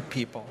recruit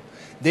people.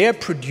 They are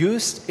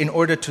produced in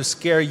order to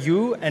scare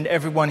you and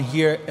everyone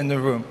here in the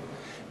room.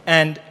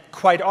 And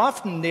quite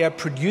often they are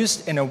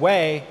produced in a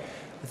way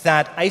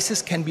that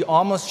ISIS can be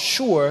almost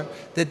sure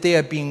that they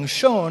are being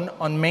shown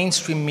on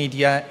mainstream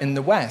media in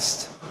the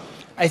West.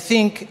 I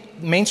think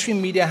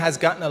mainstream media has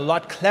gotten a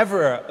lot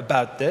cleverer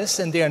about this,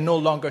 and they are no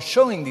longer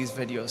showing these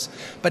videos.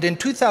 But in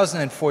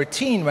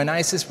 2014, when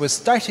ISIS was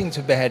starting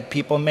to behead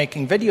people,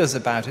 making videos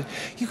about it,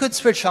 you could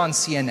switch on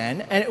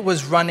CNN, and it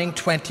was running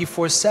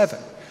 24/7.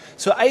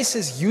 So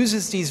ISIS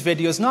uses these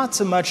videos not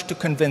so much to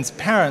convince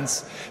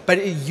parents, but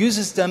it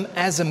uses them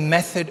as a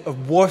method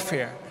of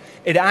warfare.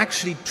 It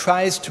actually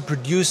tries to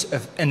produce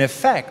an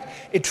effect.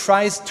 It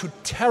tries to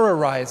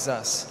terrorize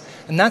us.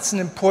 And that's an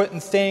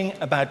important thing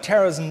about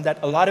terrorism that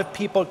a lot of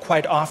people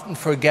quite often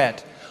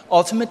forget.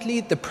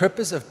 Ultimately, the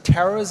purpose of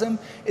terrorism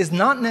is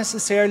not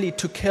necessarily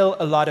to kill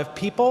a lot of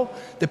people.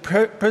 The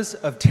purpose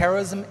of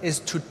terrorism is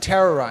to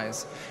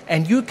terrorize.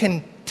 And you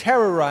can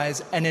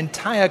terrorize an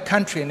entire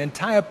country, an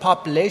entire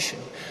population,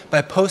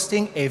 by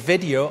posting a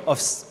video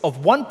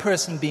of one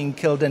person being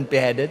killed and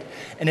beheaded,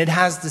 and it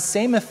has the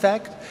same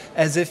effect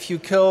as if you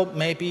kill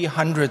maybe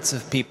hundreds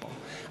of people.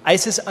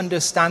 ISIS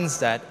understands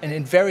that, and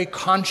it very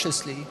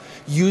consciously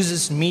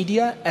uses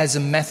media as a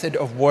method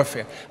of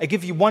warfare. I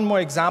give you one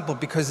more example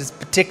because it's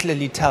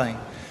particularly telling.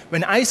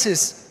 When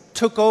ISIS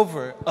took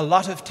over a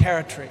lot of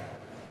territory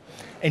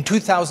in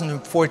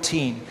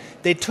 2014,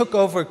 they took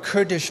over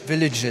Kurdish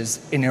villages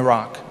in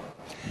Iraq.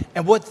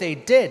 And what they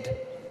did,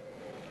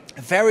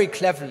 very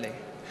cleverly,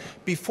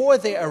 before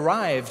they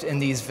arrived in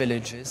these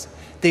villages,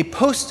 they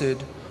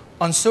posted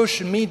on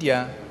social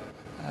media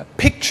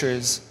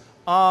pictures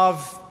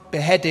of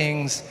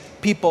beheadings,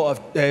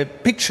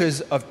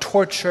 pictures of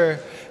torture.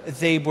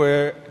 They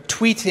were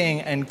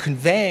tweeting and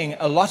conveying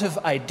a lot of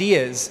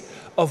ideas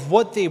of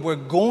what they were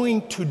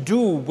going to do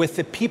with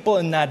the people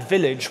in that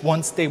village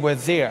once they were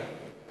there.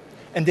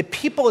 And the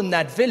people in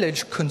that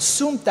village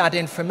consumed that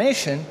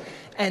information,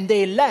 and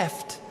they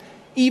left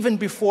even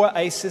before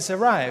ISIS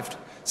arrived.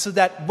 So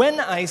that when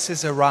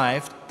ISIS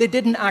arrived, they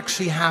didn't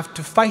actually have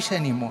to fight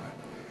anymore.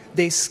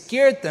 They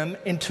scared them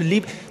into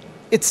leaving.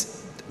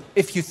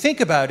 If you think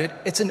about it,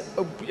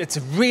 it's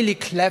a really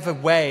clever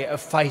way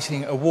of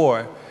fighting a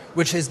war,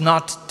 which is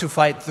not to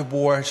fight the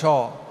war at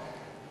all.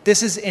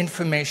 This is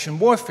information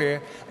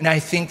warfare, and I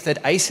think that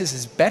ISIS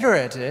is better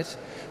at it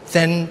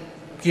than,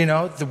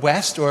 the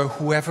West or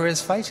whoever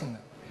is fighting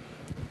them.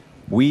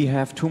 We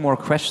have 2 more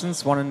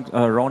questions, one in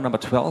row number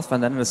 12,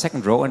 and then in the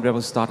second row, and we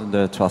will start in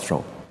the 12th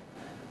row.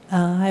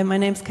 Hi, my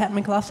name's Kat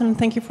McLaughlin.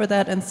 Thank you for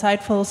that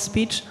insightful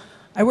speech.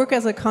 I work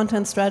as a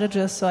content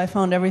strategist, so I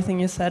found everything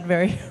you said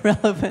very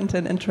relevant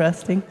and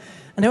interesting.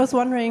 And I was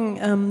wondering,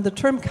 the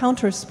term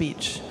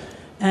counter-speech,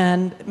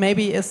 and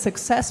maybe a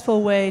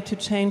successful way to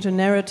change a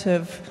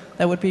narrative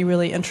that would be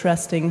really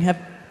interesting.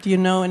 Do you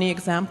know any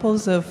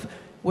examples of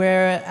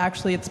where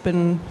actually it's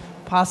been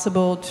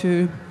possible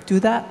to do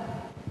that?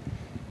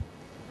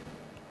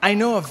 I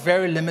know of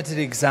very limited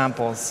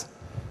examples,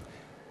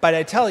 but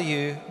I tell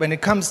you, when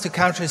it comes to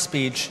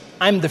counter-speech,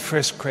 I'm the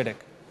first critic,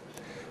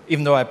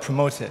 even though I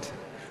promote it.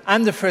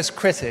 I'm the first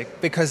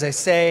critic because I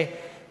say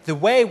the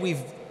way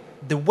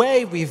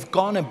we've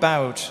gone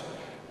about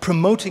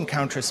promoting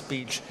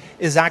counter-speech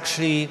is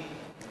actually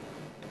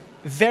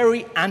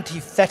very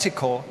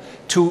antithetical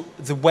to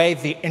the way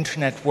the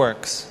internet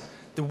works.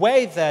 The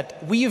way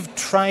that we've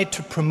tried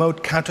to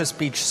promote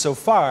counter-speech so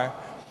far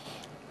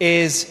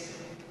is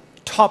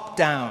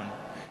top-down.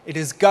 It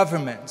is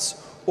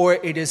governments, or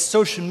it is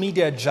social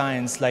media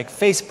giants like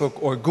Facebook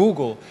or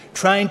Google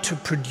trying to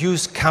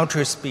produce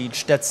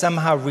counter-speech that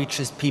somehow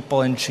reaches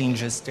people and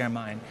changes their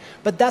mind.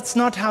 But that's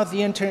not how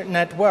the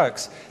internet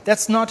works.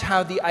 That's not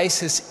how the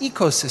ISIS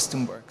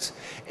ecosystem works.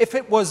 If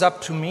it was up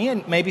to me,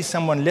 and maybe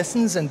someone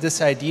listens and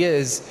this idea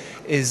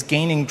is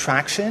gaining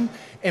traction,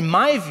 in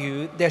my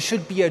view, there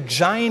should be a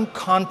giant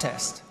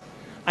contest.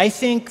 I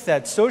think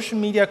that social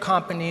media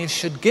companies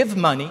should give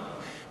money,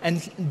 and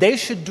they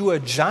should do a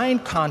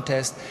giant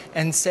contest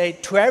and say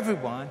to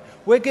everyone,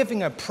 we're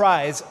giving a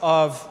prize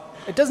of,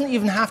 it doesn't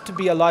even have to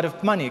be a lot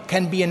of money. It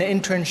can be an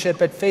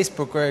internship at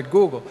Facebook or at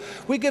Google.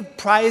 We give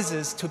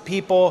prizes to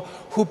people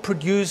who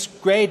produce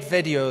great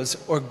videos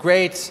or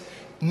great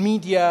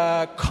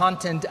media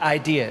content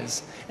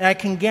ideas. And I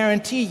can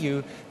guarantee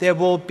you there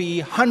will be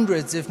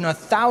hundreds, if not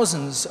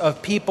thousands,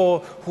 of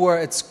people who are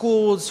at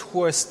schools,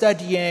 who are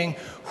studying,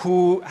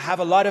 who have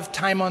a lot of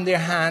time on their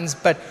hands,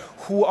 but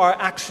who are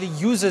actually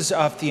users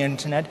of the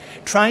internet,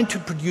 trying to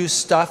produce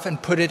stuff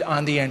and put it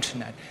on the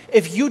internet.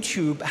 If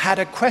YouTube had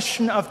a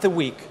question of the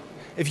week,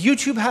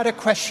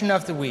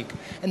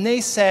 and they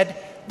said,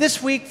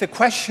 this week the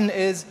question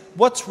is,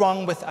 what's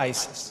wrong with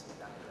ISIS?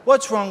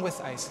 What's wrong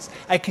with ISIS?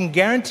 I can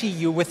guarantee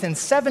you within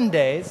 7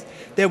 days,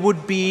 there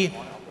would be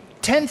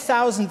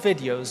 10,000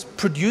 videos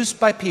produced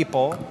by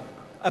people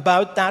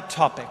about that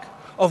topic,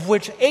 of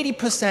which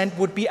 80%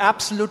 would be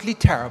absolutely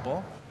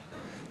terrible,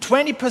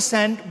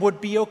 20%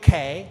 would be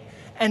okay,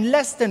 and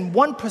less than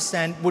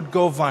 1% would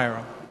go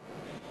viral.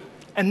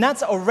 And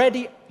that's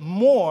already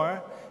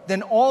more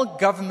than all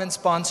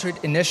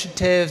government-sponsored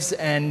initiatives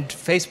and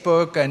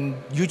Facebook and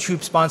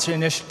YouTube-sponsored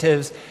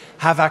initiatives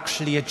have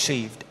actually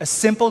achieved. A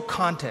simple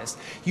contest.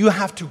 You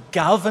have to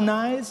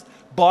galvanize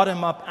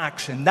bottom-up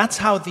action. That's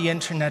how the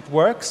internet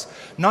works,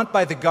 not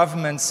by the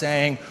government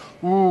saying,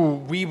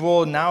 ooh, we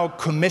will now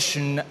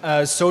commission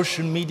a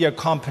social media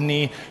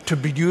company to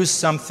produce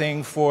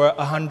something for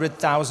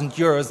 100,000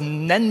 euros,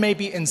 and then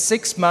maybe in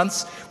 6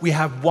 months we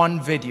have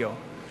one video.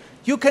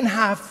 You can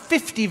have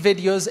 50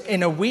 videos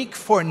in a week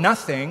for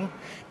nothing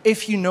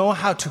if you know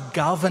how to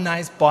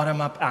galvanize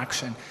bottom-up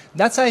action.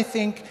 That's, I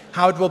think,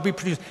 how it will be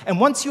produced. And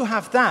once you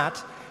have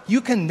that, you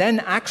can then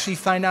actually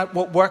find out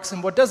what works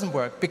and what doesn't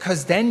work,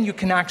 because then you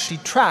can actually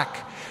track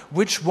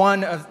which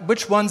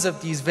ones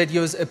of these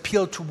videos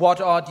appeal to what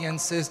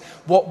audiences,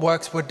 what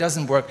works, what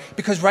doesn't work.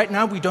 Because right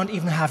now we don't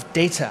even have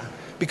data,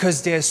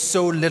 because there's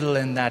so little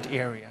in that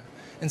area.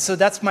 And so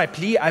that's my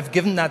plea. I've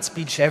given that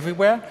speech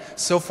everywhere.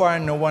 So far,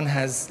 no one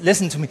has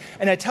listened to me.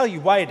 And I tell you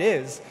why it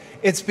is.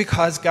 It's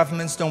because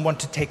governments don't want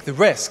to take the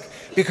risk.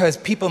 Because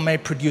people may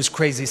produce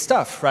crazy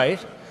stuff, right?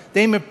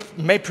 They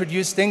may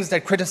produce things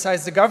that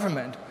criticize the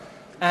government.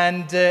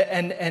 And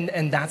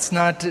that's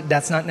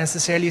not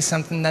necessarily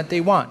something that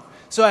they want.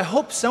 So I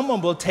hope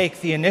someone will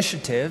take the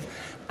initiative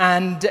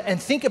and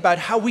think about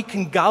how we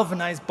can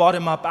galvanize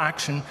bottom-up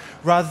action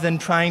rather than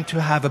trying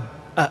to have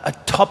a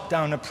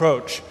top-down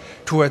approach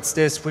towards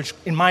this, which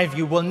in my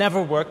view will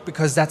never work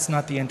because that's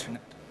not the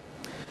internet.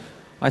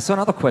 I saw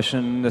another question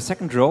in the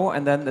second row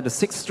and then the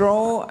sixth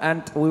row,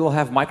 and we will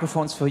have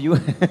microphones for you.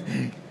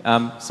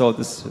 So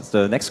this is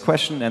the next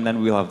question, and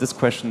then we'll have this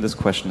question, and this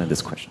question.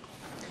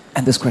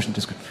 And this question.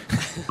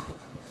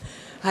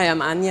 Hi,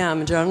 I'm Anya.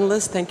 I'm a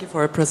journalist. Thank you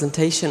for a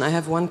presentation. I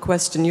have one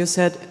question. You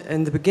said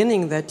in the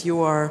beginning that you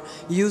are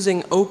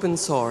using open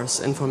source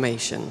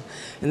information.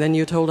 And then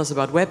you told us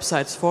about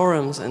websites,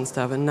 forums and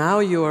stuff. And now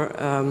you're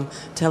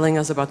telling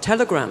us about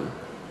Telegram,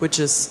 which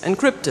is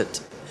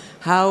encrypted.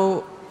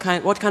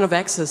 What kind of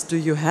access do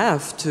you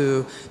have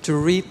to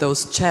read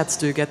those chats?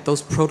 Do you get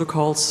those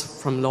protocols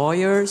from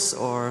lawyers?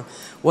 Or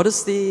what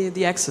is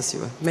the access you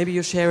have? Maybe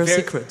you share a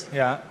secret.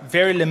 Yeah,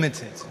 very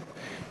limited.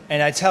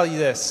 And I tell you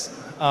this.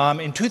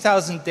 In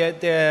 2000,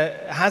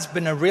 there has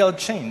been a real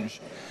change.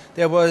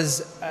 There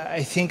was,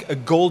 I think, a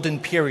golden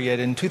period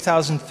in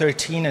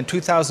 2013 and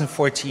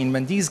 2014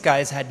 when these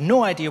guys had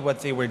no idea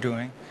what they were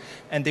doing.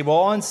 And they were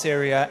all in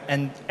Syria,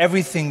 and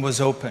everything was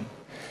open.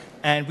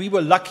 And we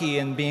were lucky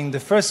in being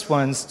the first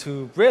ones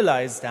to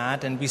realize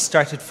that, and we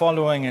started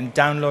following and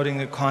downloading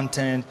the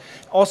content,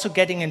 also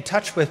getting in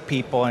touch with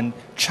people and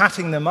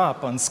chatting them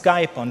up on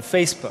Skype, on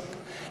Facebook.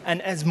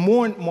 And as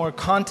more and more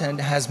content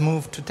has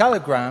moved to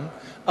Telegram,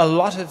 a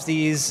lot of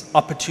these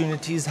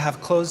opportunities have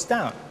closed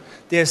down.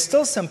 There's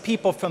still some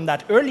people from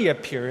that earlier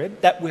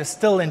period that we're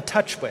still in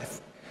touch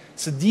with.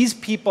 So these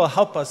people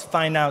help us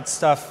find out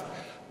stuff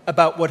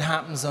about what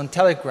happens on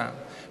Telegram.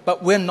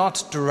 but we're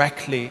not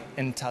directly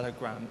in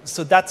Telegram.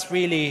 So that's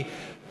really,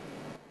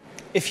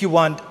 if you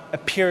want, a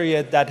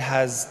period that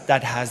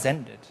has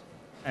ended.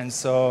 And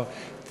so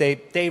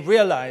they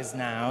realize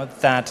now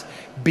that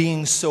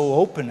being so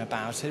open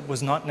about it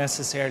was not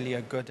necessarily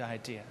a good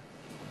idea.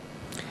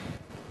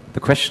 The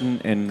question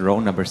in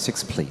row number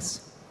 6, please.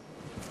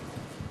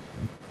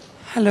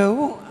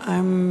 Hello,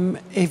 I'm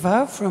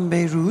Eva from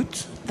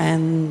Beirut,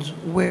 and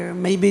we're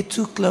maybe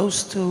too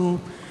close to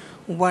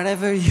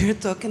whatever you're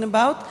talking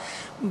about,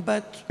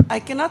 but I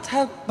cannot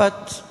help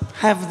but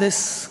have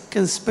this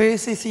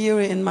conspiracy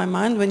theory in my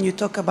mind when you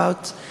talk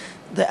about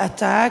the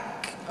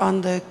attack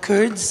on the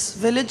Kurds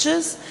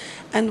villages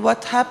and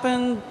what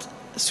happened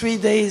 3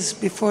 days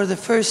before the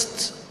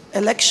first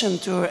election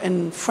tour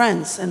in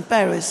France, in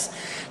Paris,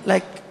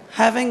 like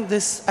having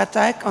this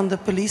attack on the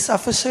police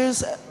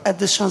officers at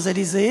the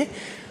Champs-Élysées.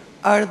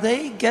 Are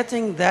they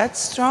getting that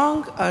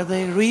strong? Are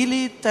they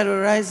really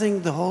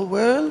terrorizing the whole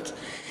world?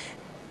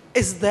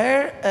 Is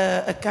there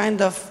a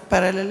kind of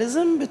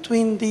parallelism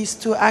between these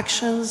two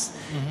actions?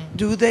 Mm-hmm.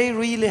 Do they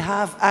really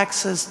have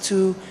access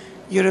to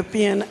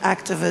European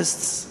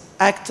activists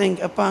acting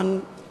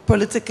upon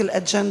political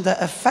agenda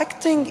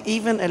affecting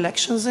even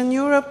elections in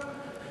Europe?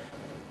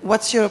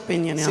 What's your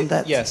opinion on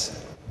that?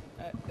 Yes,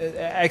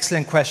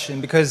 excellent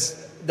question,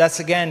 because that's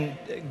again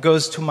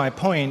goes to my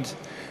point,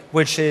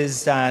 which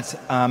is that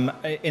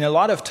in a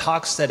lot of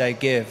talks that I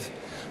give,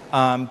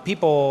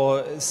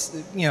 people,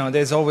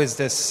 there's always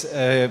this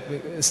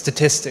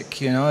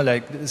statistic,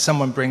 like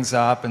someone brings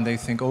up and they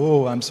think,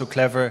 oh, I'm so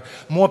clever.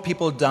 More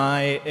people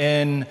die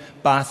in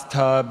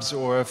bathtubs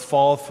or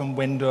fall from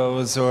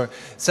windows or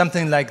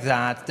something like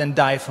that than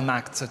die from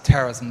acts of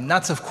terrorism. And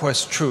that's, of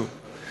course, true.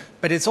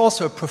 But it's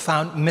also a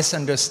profound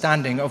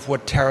misunderstanding of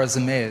what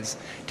terrorism is.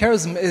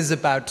 Terrorism is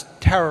about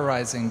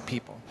terrorizing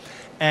people.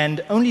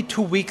 And only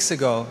 2 weeks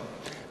ago,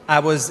 I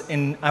was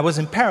in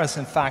Paris,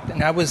 in fact,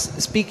 and I was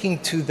speaking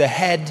to the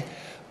head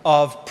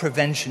of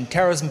prevention,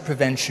 terrorism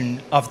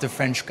prevention of the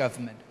French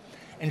government.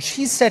 And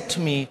she said to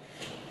me,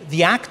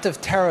 the act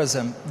of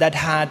terrorism that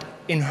had,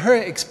 in her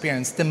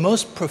experience, the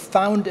most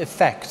profound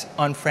effect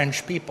on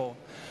French people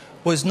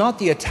was not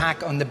the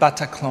attack on the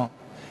Bataclan.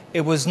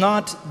 It was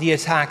not the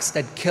attacks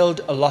that killed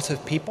a lot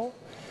of people.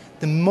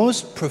 The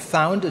most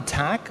profound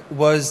attack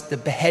was the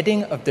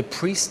beheading of the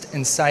priest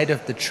inside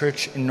of the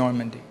church in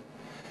Normandy.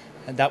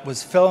 And that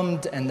was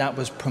filmed and that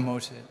was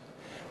promoted.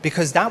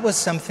 Because that was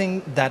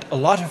something that a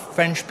lot of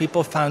French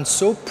people found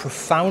so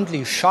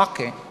profoundly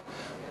shocking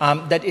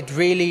that it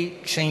really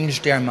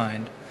changed their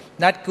mind.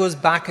 That goes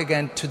back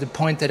again to the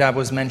point that I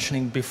was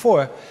mentioning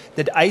before,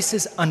 that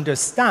ISIS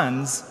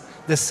understands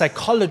the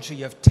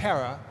psychology of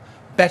terror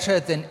better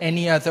than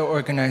any other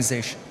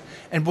organization.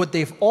 And what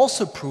they've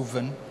also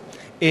proven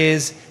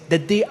is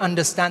that they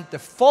understand the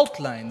fault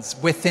lines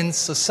within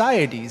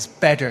societies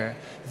better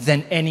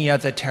than any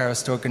other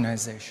terrorist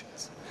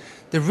organizations.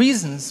 The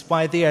reasons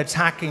why they are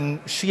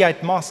attacking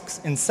Shiite mosques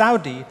in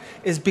Saudi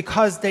is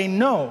because they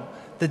know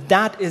that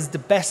that is the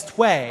best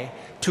way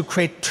to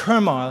create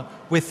turmoil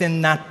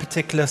within that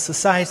particular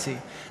society.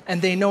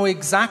 And they know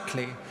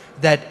exactly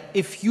that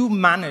if you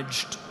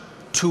managed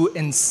to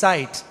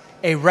incite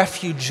a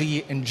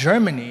refugee in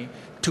Germany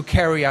to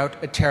carry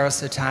out a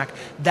terrorist attack,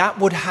 that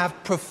would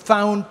have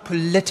profound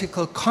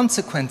political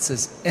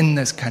consequences in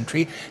this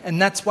country,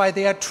 and that's why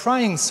they are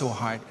trying so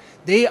hard.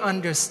 They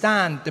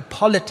understand the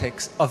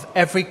politics of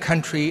every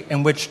country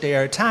in which they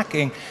are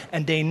attacking,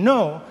 and they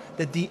know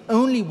that the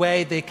only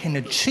way they can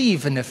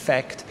achieve an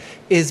effect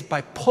is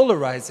by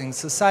polarizing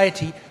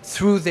society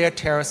through their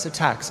terrorist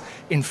attacks.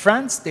 In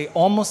France, they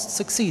almost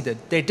succeeded.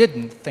 They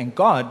didn't, thank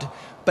God,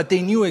 but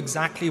they knew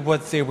exactly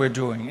what they were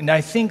doing. And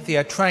I think they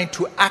are trying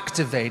to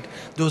activate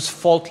those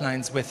fault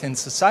lines within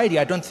society.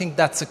 I don't think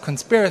that's a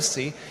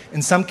conspiracy.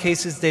 In some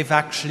cases, they've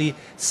actually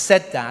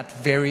said that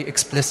very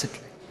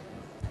explicitly.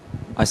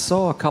 I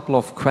saw a couple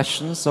of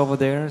questions over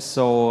there.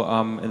 So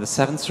in the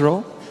 7th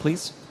row,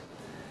 please.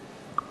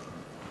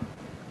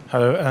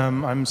 Hello,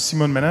 I'm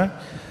Simon Menner.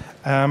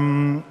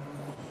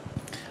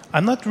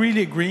 I'm not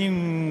really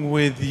agreeing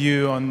with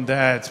you on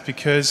that,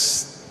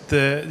 because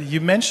you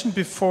mentioned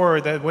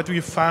before that what we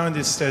found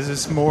is that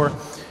it's more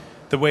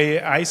the way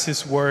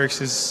ISIS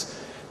works is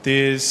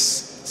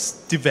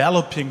this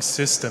developing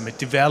system. It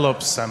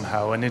develops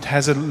somehow and it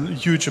has a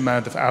huge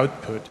amount of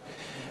output.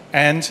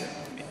 And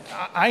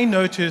I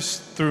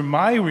noticed through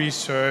my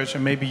research,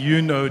 and maybe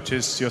you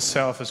noticed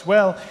yourself as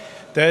well,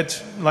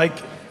 that like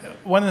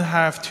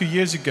 1.5, 2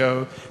 years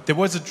ago, there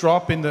was a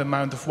drop in the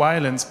amount of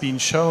violence being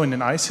shown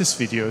in ISIS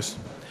videos.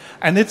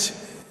 And it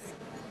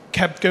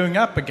kept going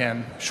up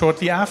again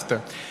shortly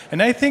after.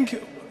 And I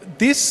think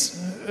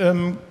this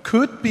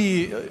could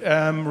be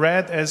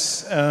read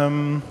as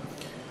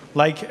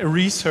like a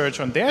research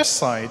on their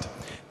side,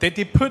 that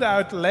they put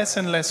out less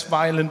and less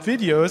violent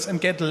videos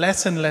and get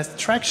less and less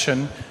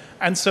traction.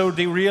 And so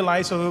they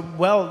realize, oh,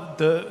 well,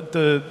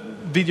 the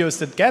videos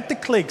that get the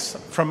clicks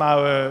from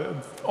our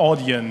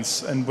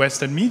audience and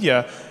Western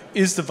media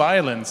is the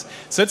violence.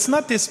 So it's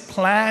not this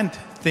planned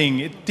thing.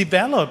 It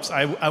develops,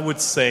 I would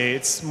say.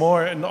 It's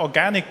more an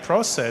organic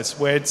process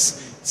where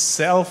it's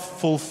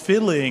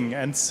self-fulfilling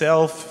and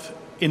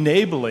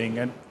self-enabling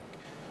and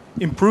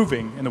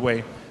improving in a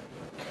way.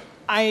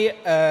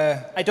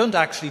 I don't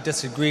actually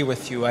disagree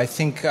with you. I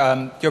think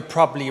you're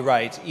probably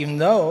right, even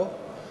though,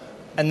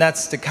 and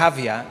that's the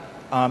caveat,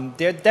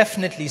 there are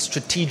definitely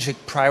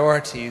strategic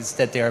priorities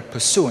that they are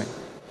pursuing.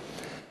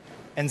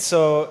 And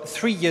so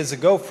 3 years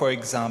ago, for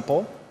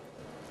example,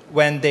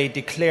 when they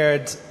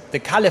declared the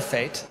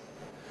caliphate,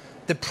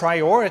 the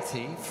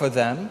priority for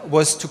them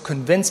was to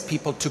convince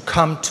people to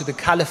come to the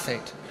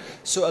caliphate.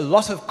 So a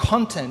lot of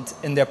content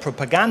in their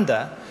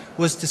propaganda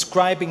was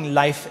describing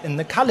life in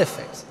the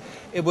caliphate.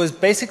 It was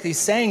basically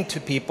saying to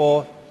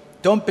people,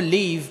 don't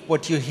believe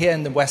what you hear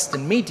in the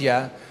Western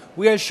media.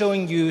 We are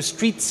showing you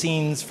street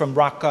scenes from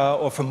Raqqa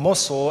or from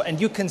Mosul,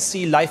 and you can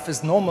see life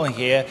is normal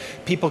here.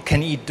 People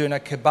can eat doner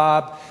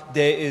kebab,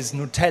 there is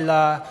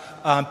Nutella,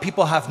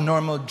 people have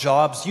normal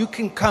jobs. You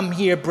can come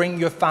here, bring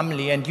your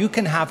family, and you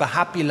can have a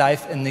happy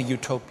life in the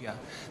utopia.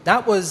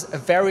 That was a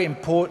very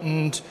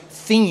important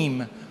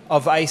theme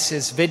of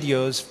ISIS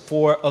videos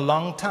for a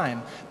long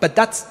time. But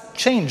that's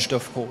changed,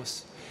 of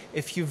course.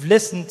 If you've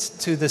listened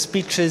to the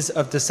speeches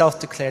of the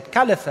self-declared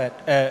caliphate,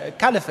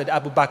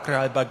 Abu Bakr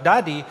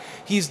al-Baghdadi,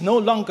 he's no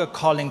longer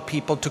calling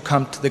people to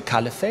come to the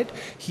caliphate.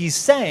 He's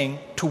saying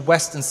to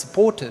Western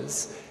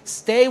supporters,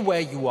 stay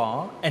where you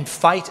are and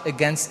fight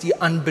against the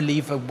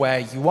unbeliever where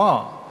you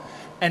are.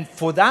 And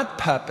for that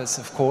purpose,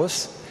 of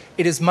course,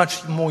 it is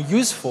much more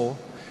useful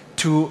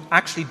to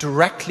actually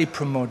directly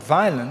promote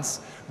violence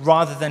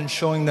rather than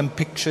showing them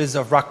pictures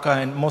of Raqqa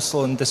and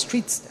Mosul in the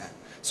streets there.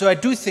 So I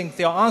do think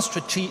there are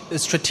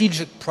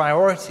strategic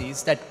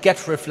priorities that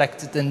get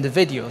reflected in the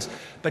videos.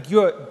 But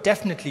you're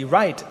definitely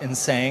right in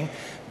saying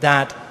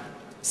that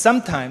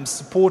sometimes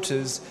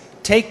supporters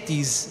take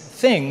these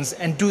things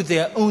and do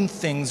their own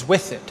things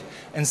with it.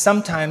 And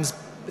sometimes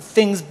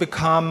things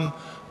become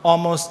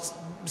almost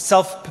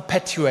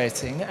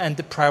self-perpetuating and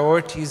the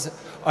priorities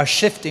are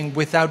shifting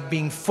without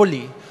being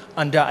fully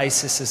under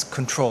ISIS's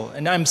control.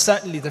 And I'm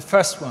certainly the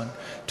first one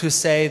to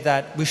say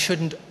that we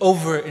shouldn't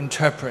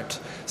over-interpret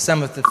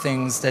some of the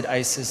things that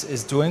ISIS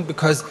is doing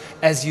because,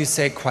 as you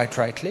say quite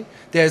rightly,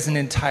 there's an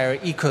entire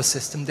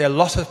ecosystem. There are a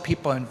lot of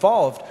people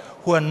involved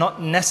who are not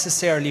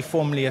necessarily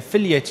formally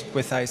affiliated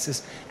with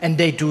ISIS, and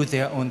they do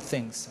their own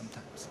things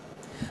sometimes.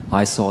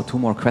 I saw two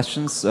more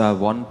questions,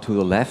 one to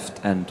the left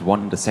and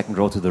one in the second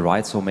row to the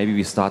right, so maybe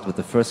we start with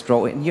the first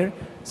row in here.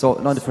 So,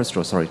 no, the first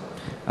row, sorry.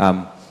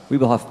 We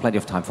will have plenty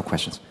of time for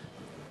questions.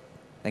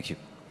 Thank you.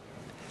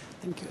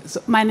 Thank you.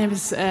 So my name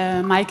is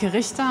Maike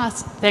Richter.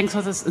 Thanks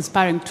for this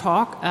inspiring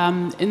talk.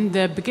 In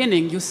the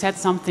beginning, you said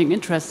something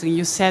interesting.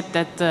 You said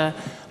that the...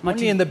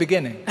 Only in the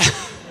beginning.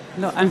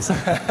 No, I'm sorry.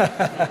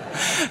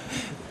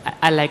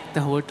 I like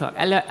the whole talk.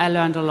 I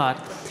learned a lot.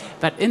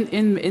 But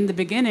in the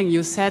beginning,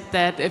 you said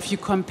that if you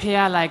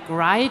compare like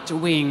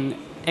right-wing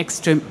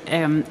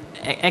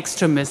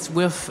extremists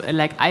with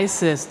like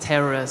ISIS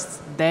terrorists,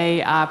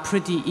 they are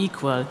pretty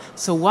equal.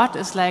 So what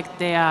is like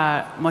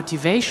their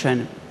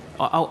motivation?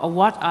 Or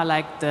what are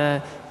like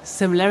the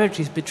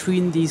similarities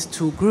between these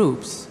two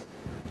groups?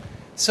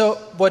 So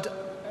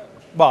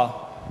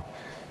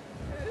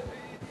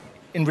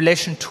in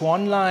relation to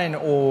online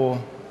or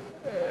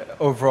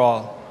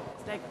overall?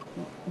 Like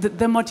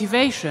the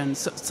motivation.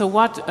 So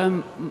what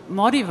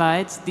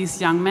motivates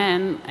these young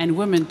men and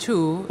women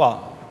too?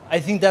 Well, I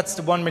think that's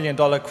the $1 million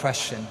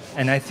question,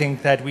 and I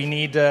think that we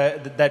need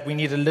a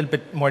little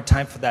bit more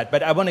time for that.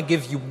 But I want to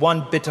give you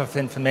one bit of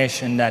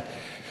information that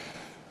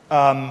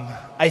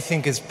I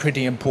think is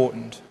pretty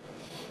important.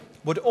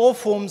 What all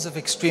forms of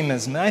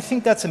extremism, and I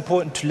think that's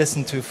important to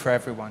listen to for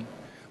everyone,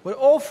 what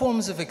all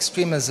forms of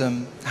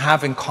extremism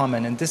have in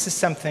common, and this is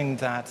something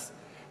that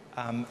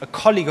a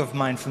colleague of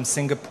mine from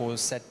Singapore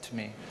said to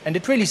me, and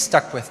it really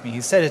stuck with me.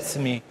 He said it to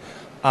me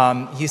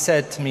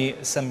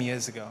some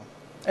years ago.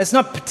 It's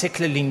not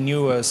particularly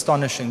new or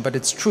astonishing, but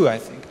it's true, I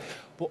think.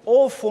 What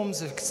all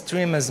forms of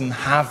extremism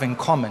have in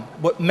common,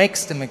 what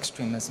makes them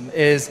extremism,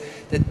 is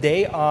that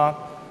they are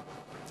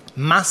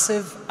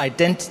massive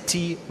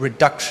identity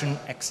reduction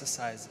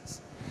exercises.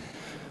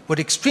 What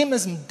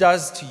extremism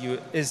does to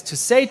you is to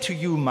say to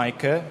you,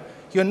 Maike,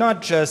 you're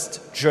not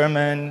just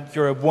German,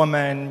 you're a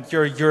woman,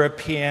 you're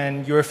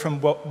European, you're from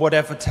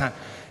whatever town.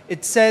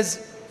 It says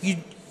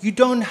you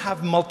don't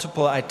have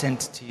multiple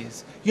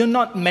identities. You're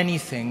not many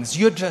things.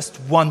 You're just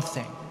one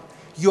thing.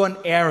 You're an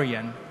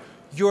Aryan.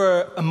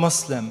 You're a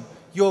Muslim.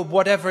 You're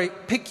whatever.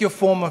 Pick your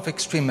form of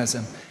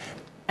extremism.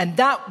 And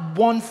that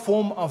one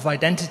form of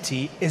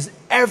identity is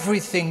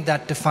everything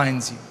that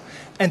defines you.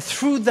 And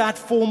through that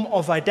form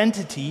of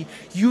identity,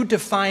 you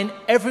define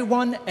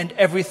everyone and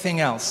everything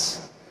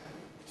else.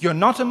 You're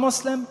not a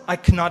Muslim, I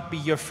cannot be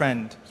your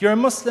friend. You're a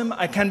Muslim,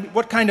 I can be,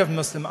 what kind of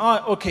Muslim?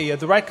 Okay, you're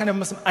the right kind of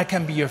Muslim, I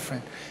can be your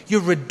friend.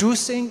 You're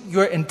reducing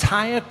your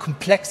entire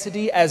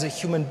complexity as a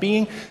human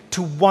being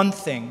to one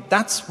thing.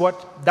 That's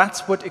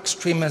what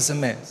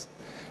extremism is.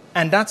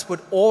 And that's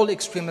what all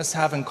extremists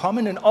have in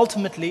common. And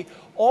ultimately,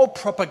 all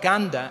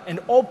propaganda and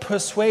all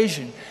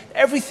persuasion,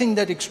 everything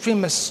that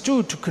extremists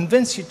do to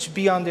convince you to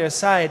be on their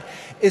side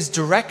is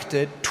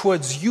directed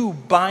towards you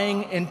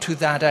buying into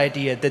that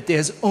idea that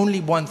there's only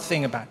one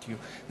thing about you.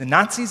 The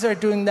Nazis are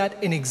doing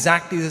that in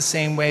exactly the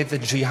same way the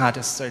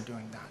jihadists are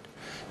doing that.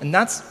 And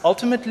that's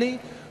ultimately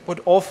what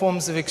all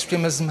forms of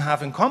extremism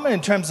have in common.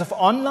 In terms of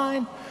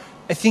online,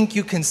 I think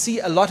you can see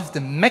a lot of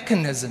the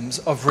mechanisms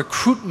of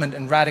recruitment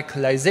and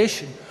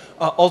radicalization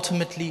are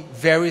ultimately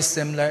very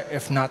similar,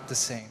 if not the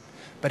same.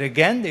 But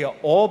again, they are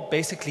all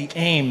basically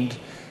aimed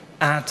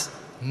at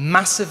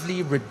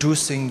massively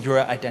reducing your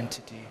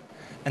identity.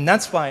 And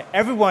that's why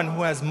everyone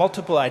who has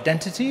multiple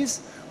identities,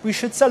 we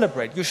should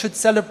celebrate. You should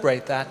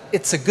celebrate that.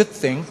 It's a good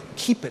thing.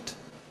 Keep it.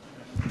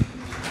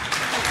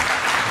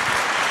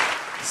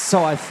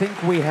 So I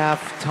think we have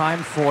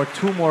time for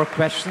two more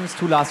questions,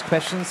 two last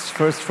questions.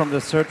 First from the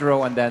third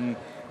row and then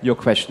your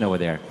question over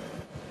there.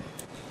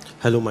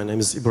 Hello, my name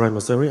is Ibrahim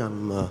Azari.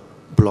 I'm a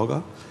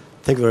blogger.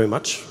 Thank you very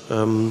much.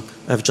 I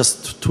have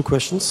just two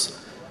questions.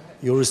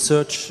 Your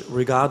research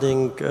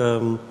regarding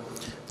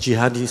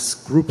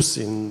jihadist groups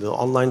in the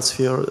online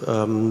sphere,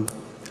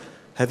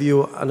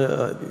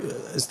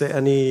 is there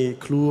any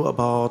clue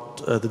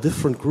about the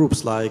different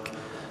groups like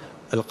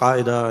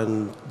Al-Qaeda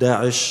and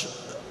Daesh?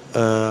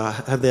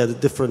 Have they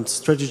different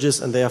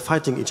strategies and they are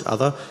fighting each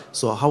other?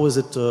 So how is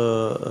it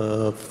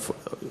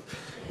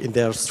in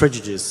their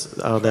strategies?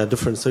 Are there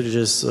different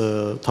strategies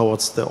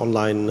towards the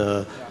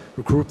online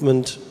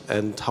recruitment,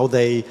 and how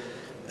they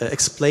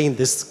explain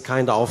this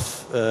kind of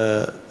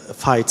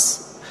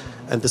fights?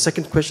 And the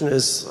second question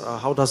is,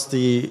 how does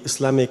the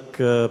Islamic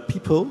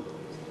people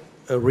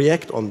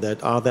react on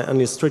that? Are there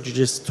any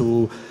strategies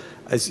to,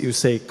 as you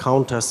say,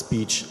 counter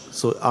speech?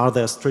 So are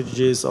there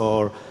strategies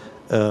or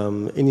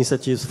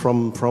initiatives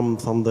from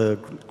the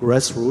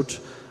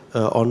grassroots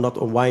or not?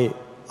 Or why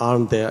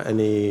aren't there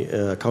any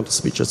counter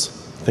speeches?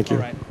 Thank you.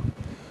 All right.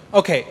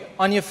 Okay,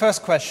 on your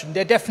first question,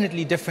 there are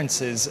definitely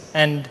differences,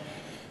 and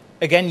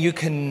again, you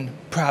can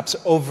perhaps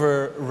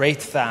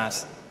overrate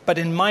that. But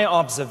in my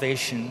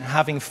observation,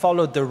 having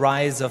followed the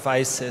rise of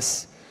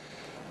ISIS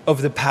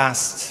over the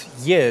past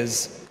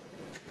years,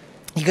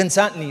 you can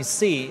certainly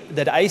see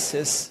that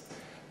ISIS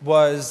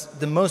was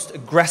the most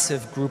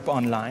aggressive group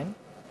online.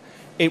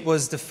 It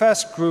was the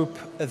first group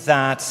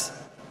that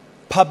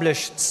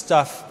published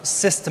stuff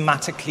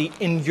systematically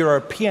in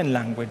European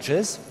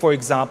languages, for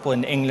example,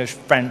 in English,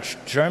 French,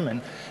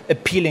 German,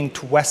 appealing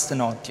to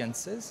Western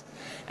audiences.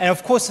 And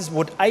of course,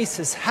 what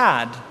ISIS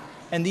had,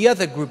 and the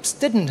other groups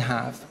didn't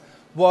have,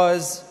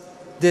 was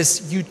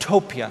this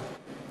utopia,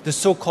 the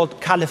so-called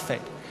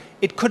caliphate.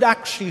 It could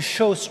actually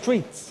show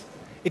streets.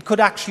 It could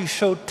actually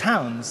show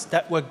towns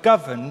that were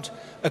governed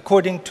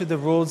according to the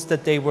rules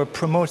that they were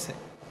promoting.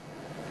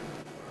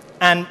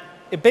 And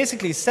it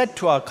basically said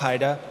to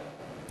Al-Qaeda,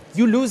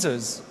 you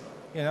losers,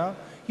 you know,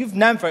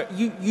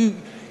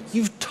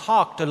 you've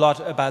talked a lot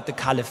about the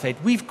caliphate.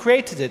 We've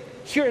created it.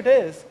 Here it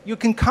is. You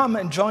can come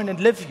and join and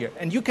live here.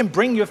 And you can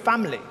bring your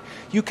family.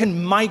 You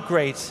can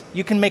migrate.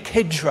 You can make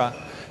hijrah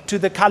to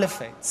the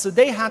caliphate. So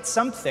they had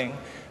something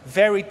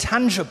very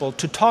tangible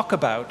to talk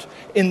about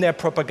in their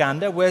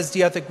propaganda, whereas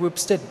the other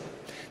groups didn't.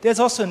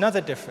 There's also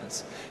another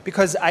difference,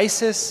 because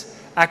ISIS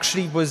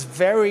actually was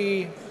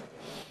very...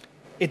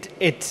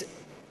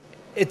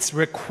 its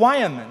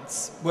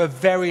requirements were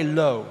very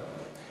low.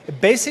 It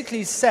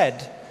basically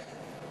said,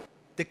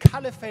 the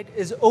caliphate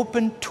is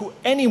open to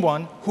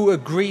anyone who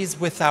agrees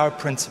with our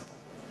principle.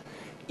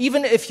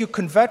 Even if you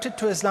converted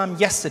to Islam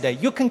yesterday,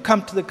 you can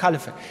come to the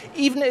caliphate.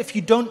 Even if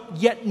you don't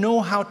yet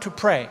know how to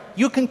pray,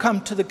 you can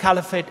come to the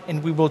caliphate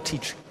and we will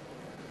teach you.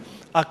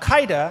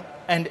 Al-Qaeda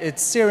and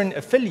its Syrian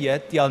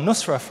affiliate, the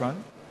Al-Nusra Front,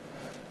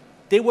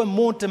 they were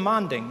more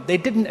demanding. They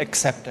didn't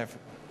accept everyone.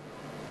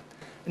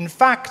 In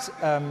fact,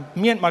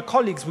 me and my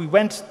colleagues, we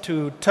went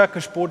to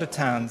Turkish border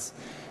towns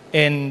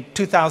in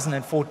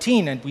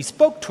 2014, and we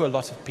spoke to a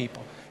lot of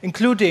people,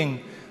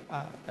 including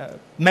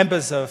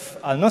members of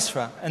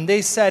Al-Nusra, and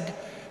they said,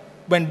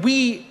 when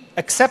we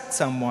accept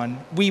someone,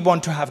 we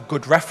want to have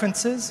good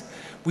references,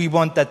 we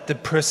want that the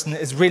person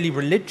is really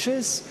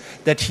religious,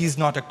 that he's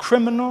not a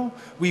criminal,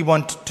 we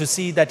want to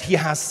see that he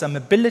has some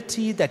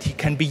ability, that he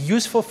can be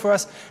useful for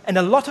us. And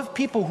a lot of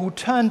people who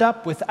turned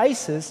up with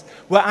ISIS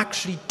were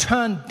actually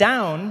turned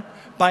down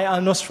by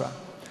Al-Nusra.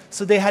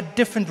 So they had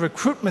different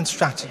recruitment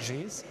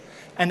strategies,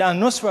 and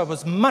Al-Nusra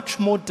was much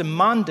more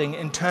demanding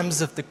in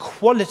terms of the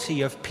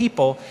quality of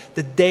people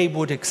that they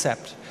would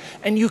accept.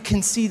 And you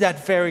can see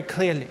that very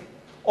clearly.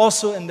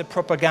 Also in the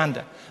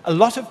propaganda. A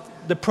lot of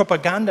the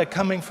propaganda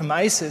coming from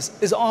ISIS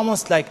is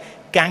almost like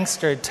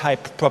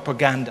gangster-type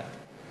propaganda.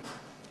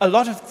 A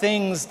lot of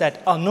things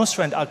that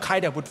Al-Nusra and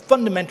Al-Qaeda would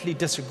fundamentally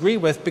disagree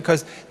with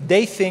because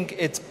they think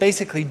it's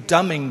basically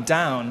dumbing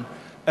down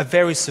a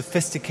very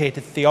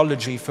sophisticated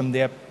theology from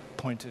their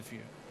point of view.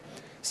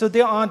 So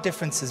there are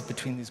differences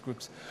between these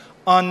groups.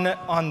 On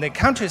the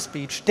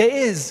counter-speech, there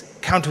is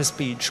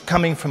counter-speech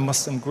coming from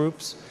Muslim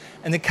groups,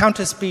 And the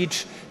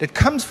counter-speech that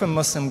comes from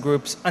Muslim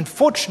groups,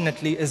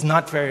 unfortunately, is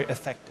not very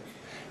effective.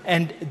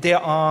 And there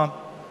are,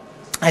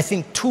 I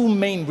think, two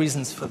main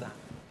reasons for that.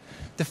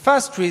 The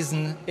first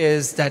reason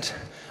is that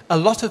a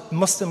lot of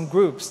Muslim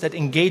groups that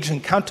engage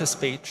in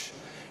counter-speech,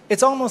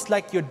 it's almost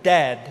like your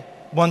dad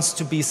wants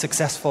to be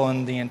successful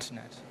on the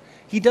internet.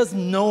 He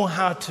doesn't know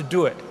how to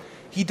do it.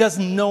 He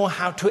doesn't know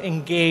how to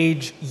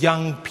engage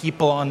young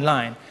people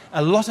online.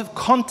 A lot of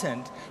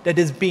content that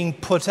is being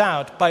put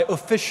out by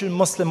official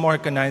Muslim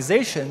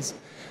organizations,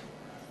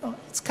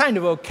 it's kind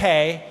of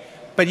okay,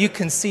 but you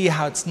can see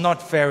how it's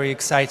not very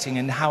exciting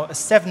and how a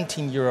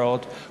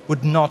 17-year-old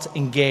would not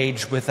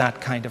engage with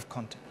that kind of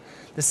content.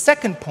 The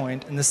second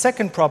point, and the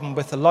second problem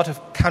with a lot of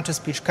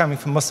counter-speech coming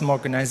from Muslim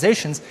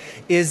organizations,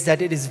 is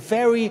that it is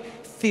very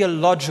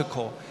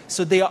theological.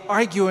 So they are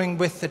arguing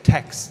with the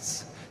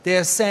texts. They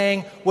are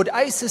saying, what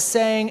ICE is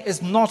saying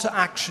is not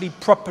actually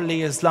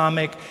properly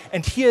Islamic,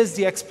 and here's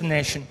the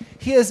explanation.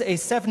 Here's a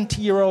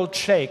 70-year-old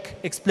sheikh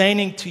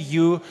explaining to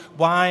you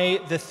why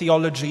the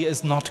theology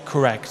is not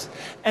correct.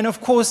 And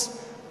of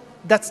course,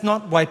 that's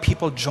not why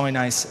people join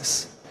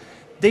ISIS.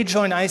 They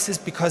join ISIS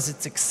because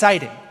it's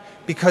exciting,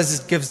 because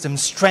it gives them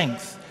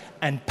strength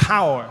and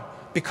power,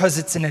 because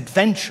it's an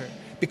adventure,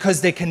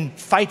 because they can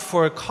fight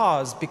for a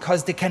cause,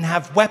 because they can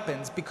have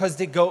weapons, because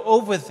they go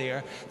over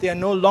there, they are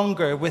no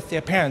longer with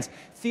their parents.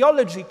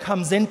 Theology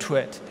comes into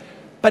it,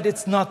 but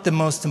it's not the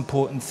most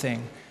important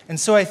thing. And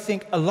so I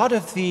think a lot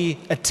of the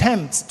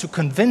attempts to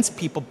convince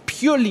people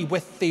purely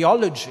with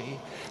theology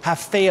have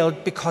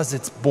failed because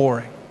it's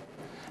boring.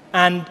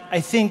 And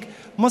I think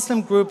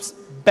Muslim groups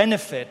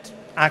benefit,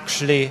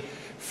 actually,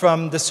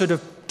 from the sort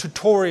of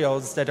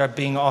tutorials that are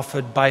being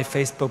offered by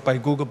Facebook, by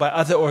Google, by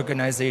other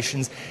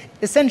organizations,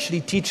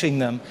 essentially teaching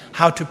them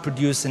how to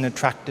produce an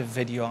attractive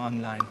video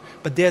online.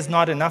 But there's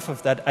not enough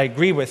of that, I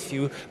agree with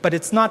you, but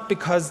it's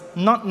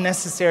not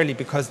necessarily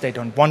because they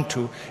don't want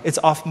to, it's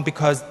often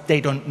because they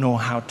don't know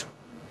how to.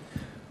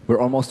 We're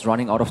almost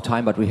running out of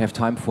time, but we have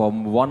time for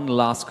one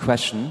last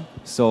question.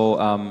 So,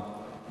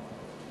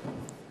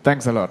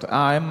 thanks a lot.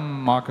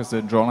 I'm Marcus,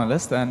 a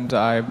journalist, and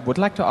I would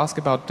like to ask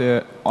about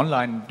the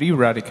online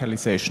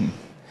de-radicalization.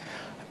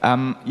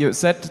 You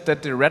said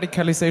that the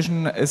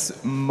radicalization is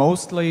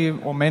mostly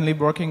or mainly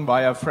working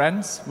via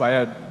friends,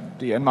 via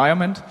the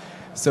environment.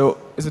 So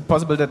is it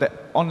possible that the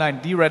online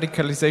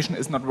de-radicalization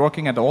is not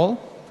working at all?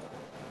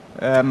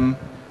 I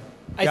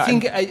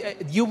think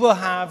you will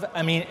have,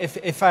 I mean,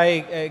 if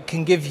I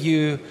can give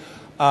you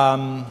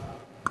one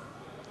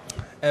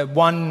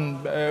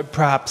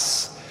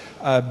perhaps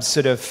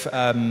sort of,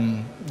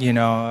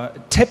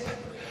 tip,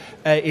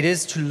 it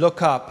is to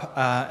look up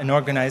an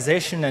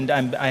organization, and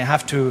I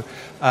have to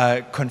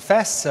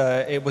confess,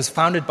 it was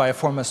founded by a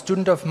former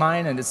student of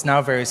mine, and it's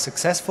now very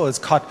successful. It's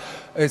called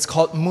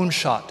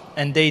Moonshot,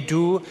 and they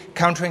do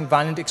countering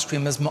violent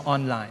extremism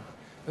online.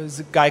 There's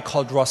a guy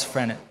called Ross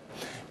Frennan.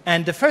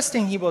 And the first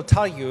thing he will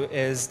tell you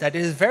is that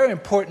it is very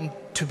important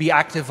to be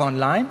active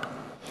online,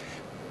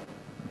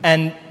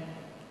 and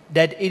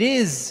that it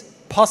is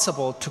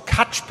possible to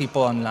catch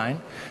people online,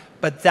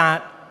 but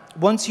that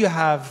once you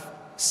have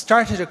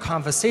started a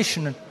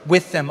conversation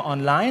with them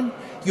online,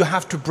 you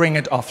have to bring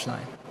it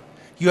offline.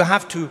 You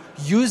have to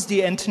use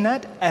the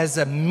internet as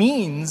a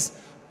means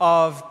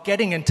of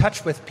getting in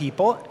touch with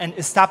people and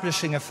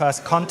establishing a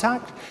first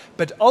contact,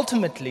 but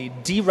ultimately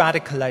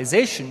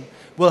de-radicalization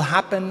will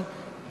happen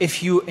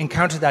if you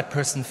encounter that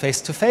person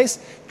face-to-face,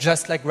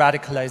 just like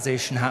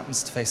radicalization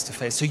happens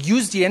face-to-face. So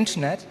use the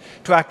internet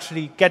to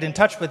actually get in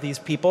touch with these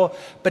people,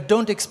 but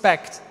don't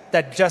expect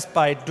that just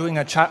by doing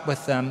a chat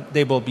with them,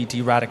 they will be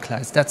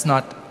de-radicalized. That's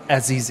not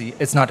as easy.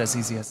 It's not as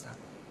easy as that.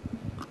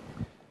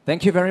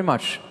 Thank you very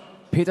much.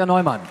 Peter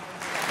Neumann.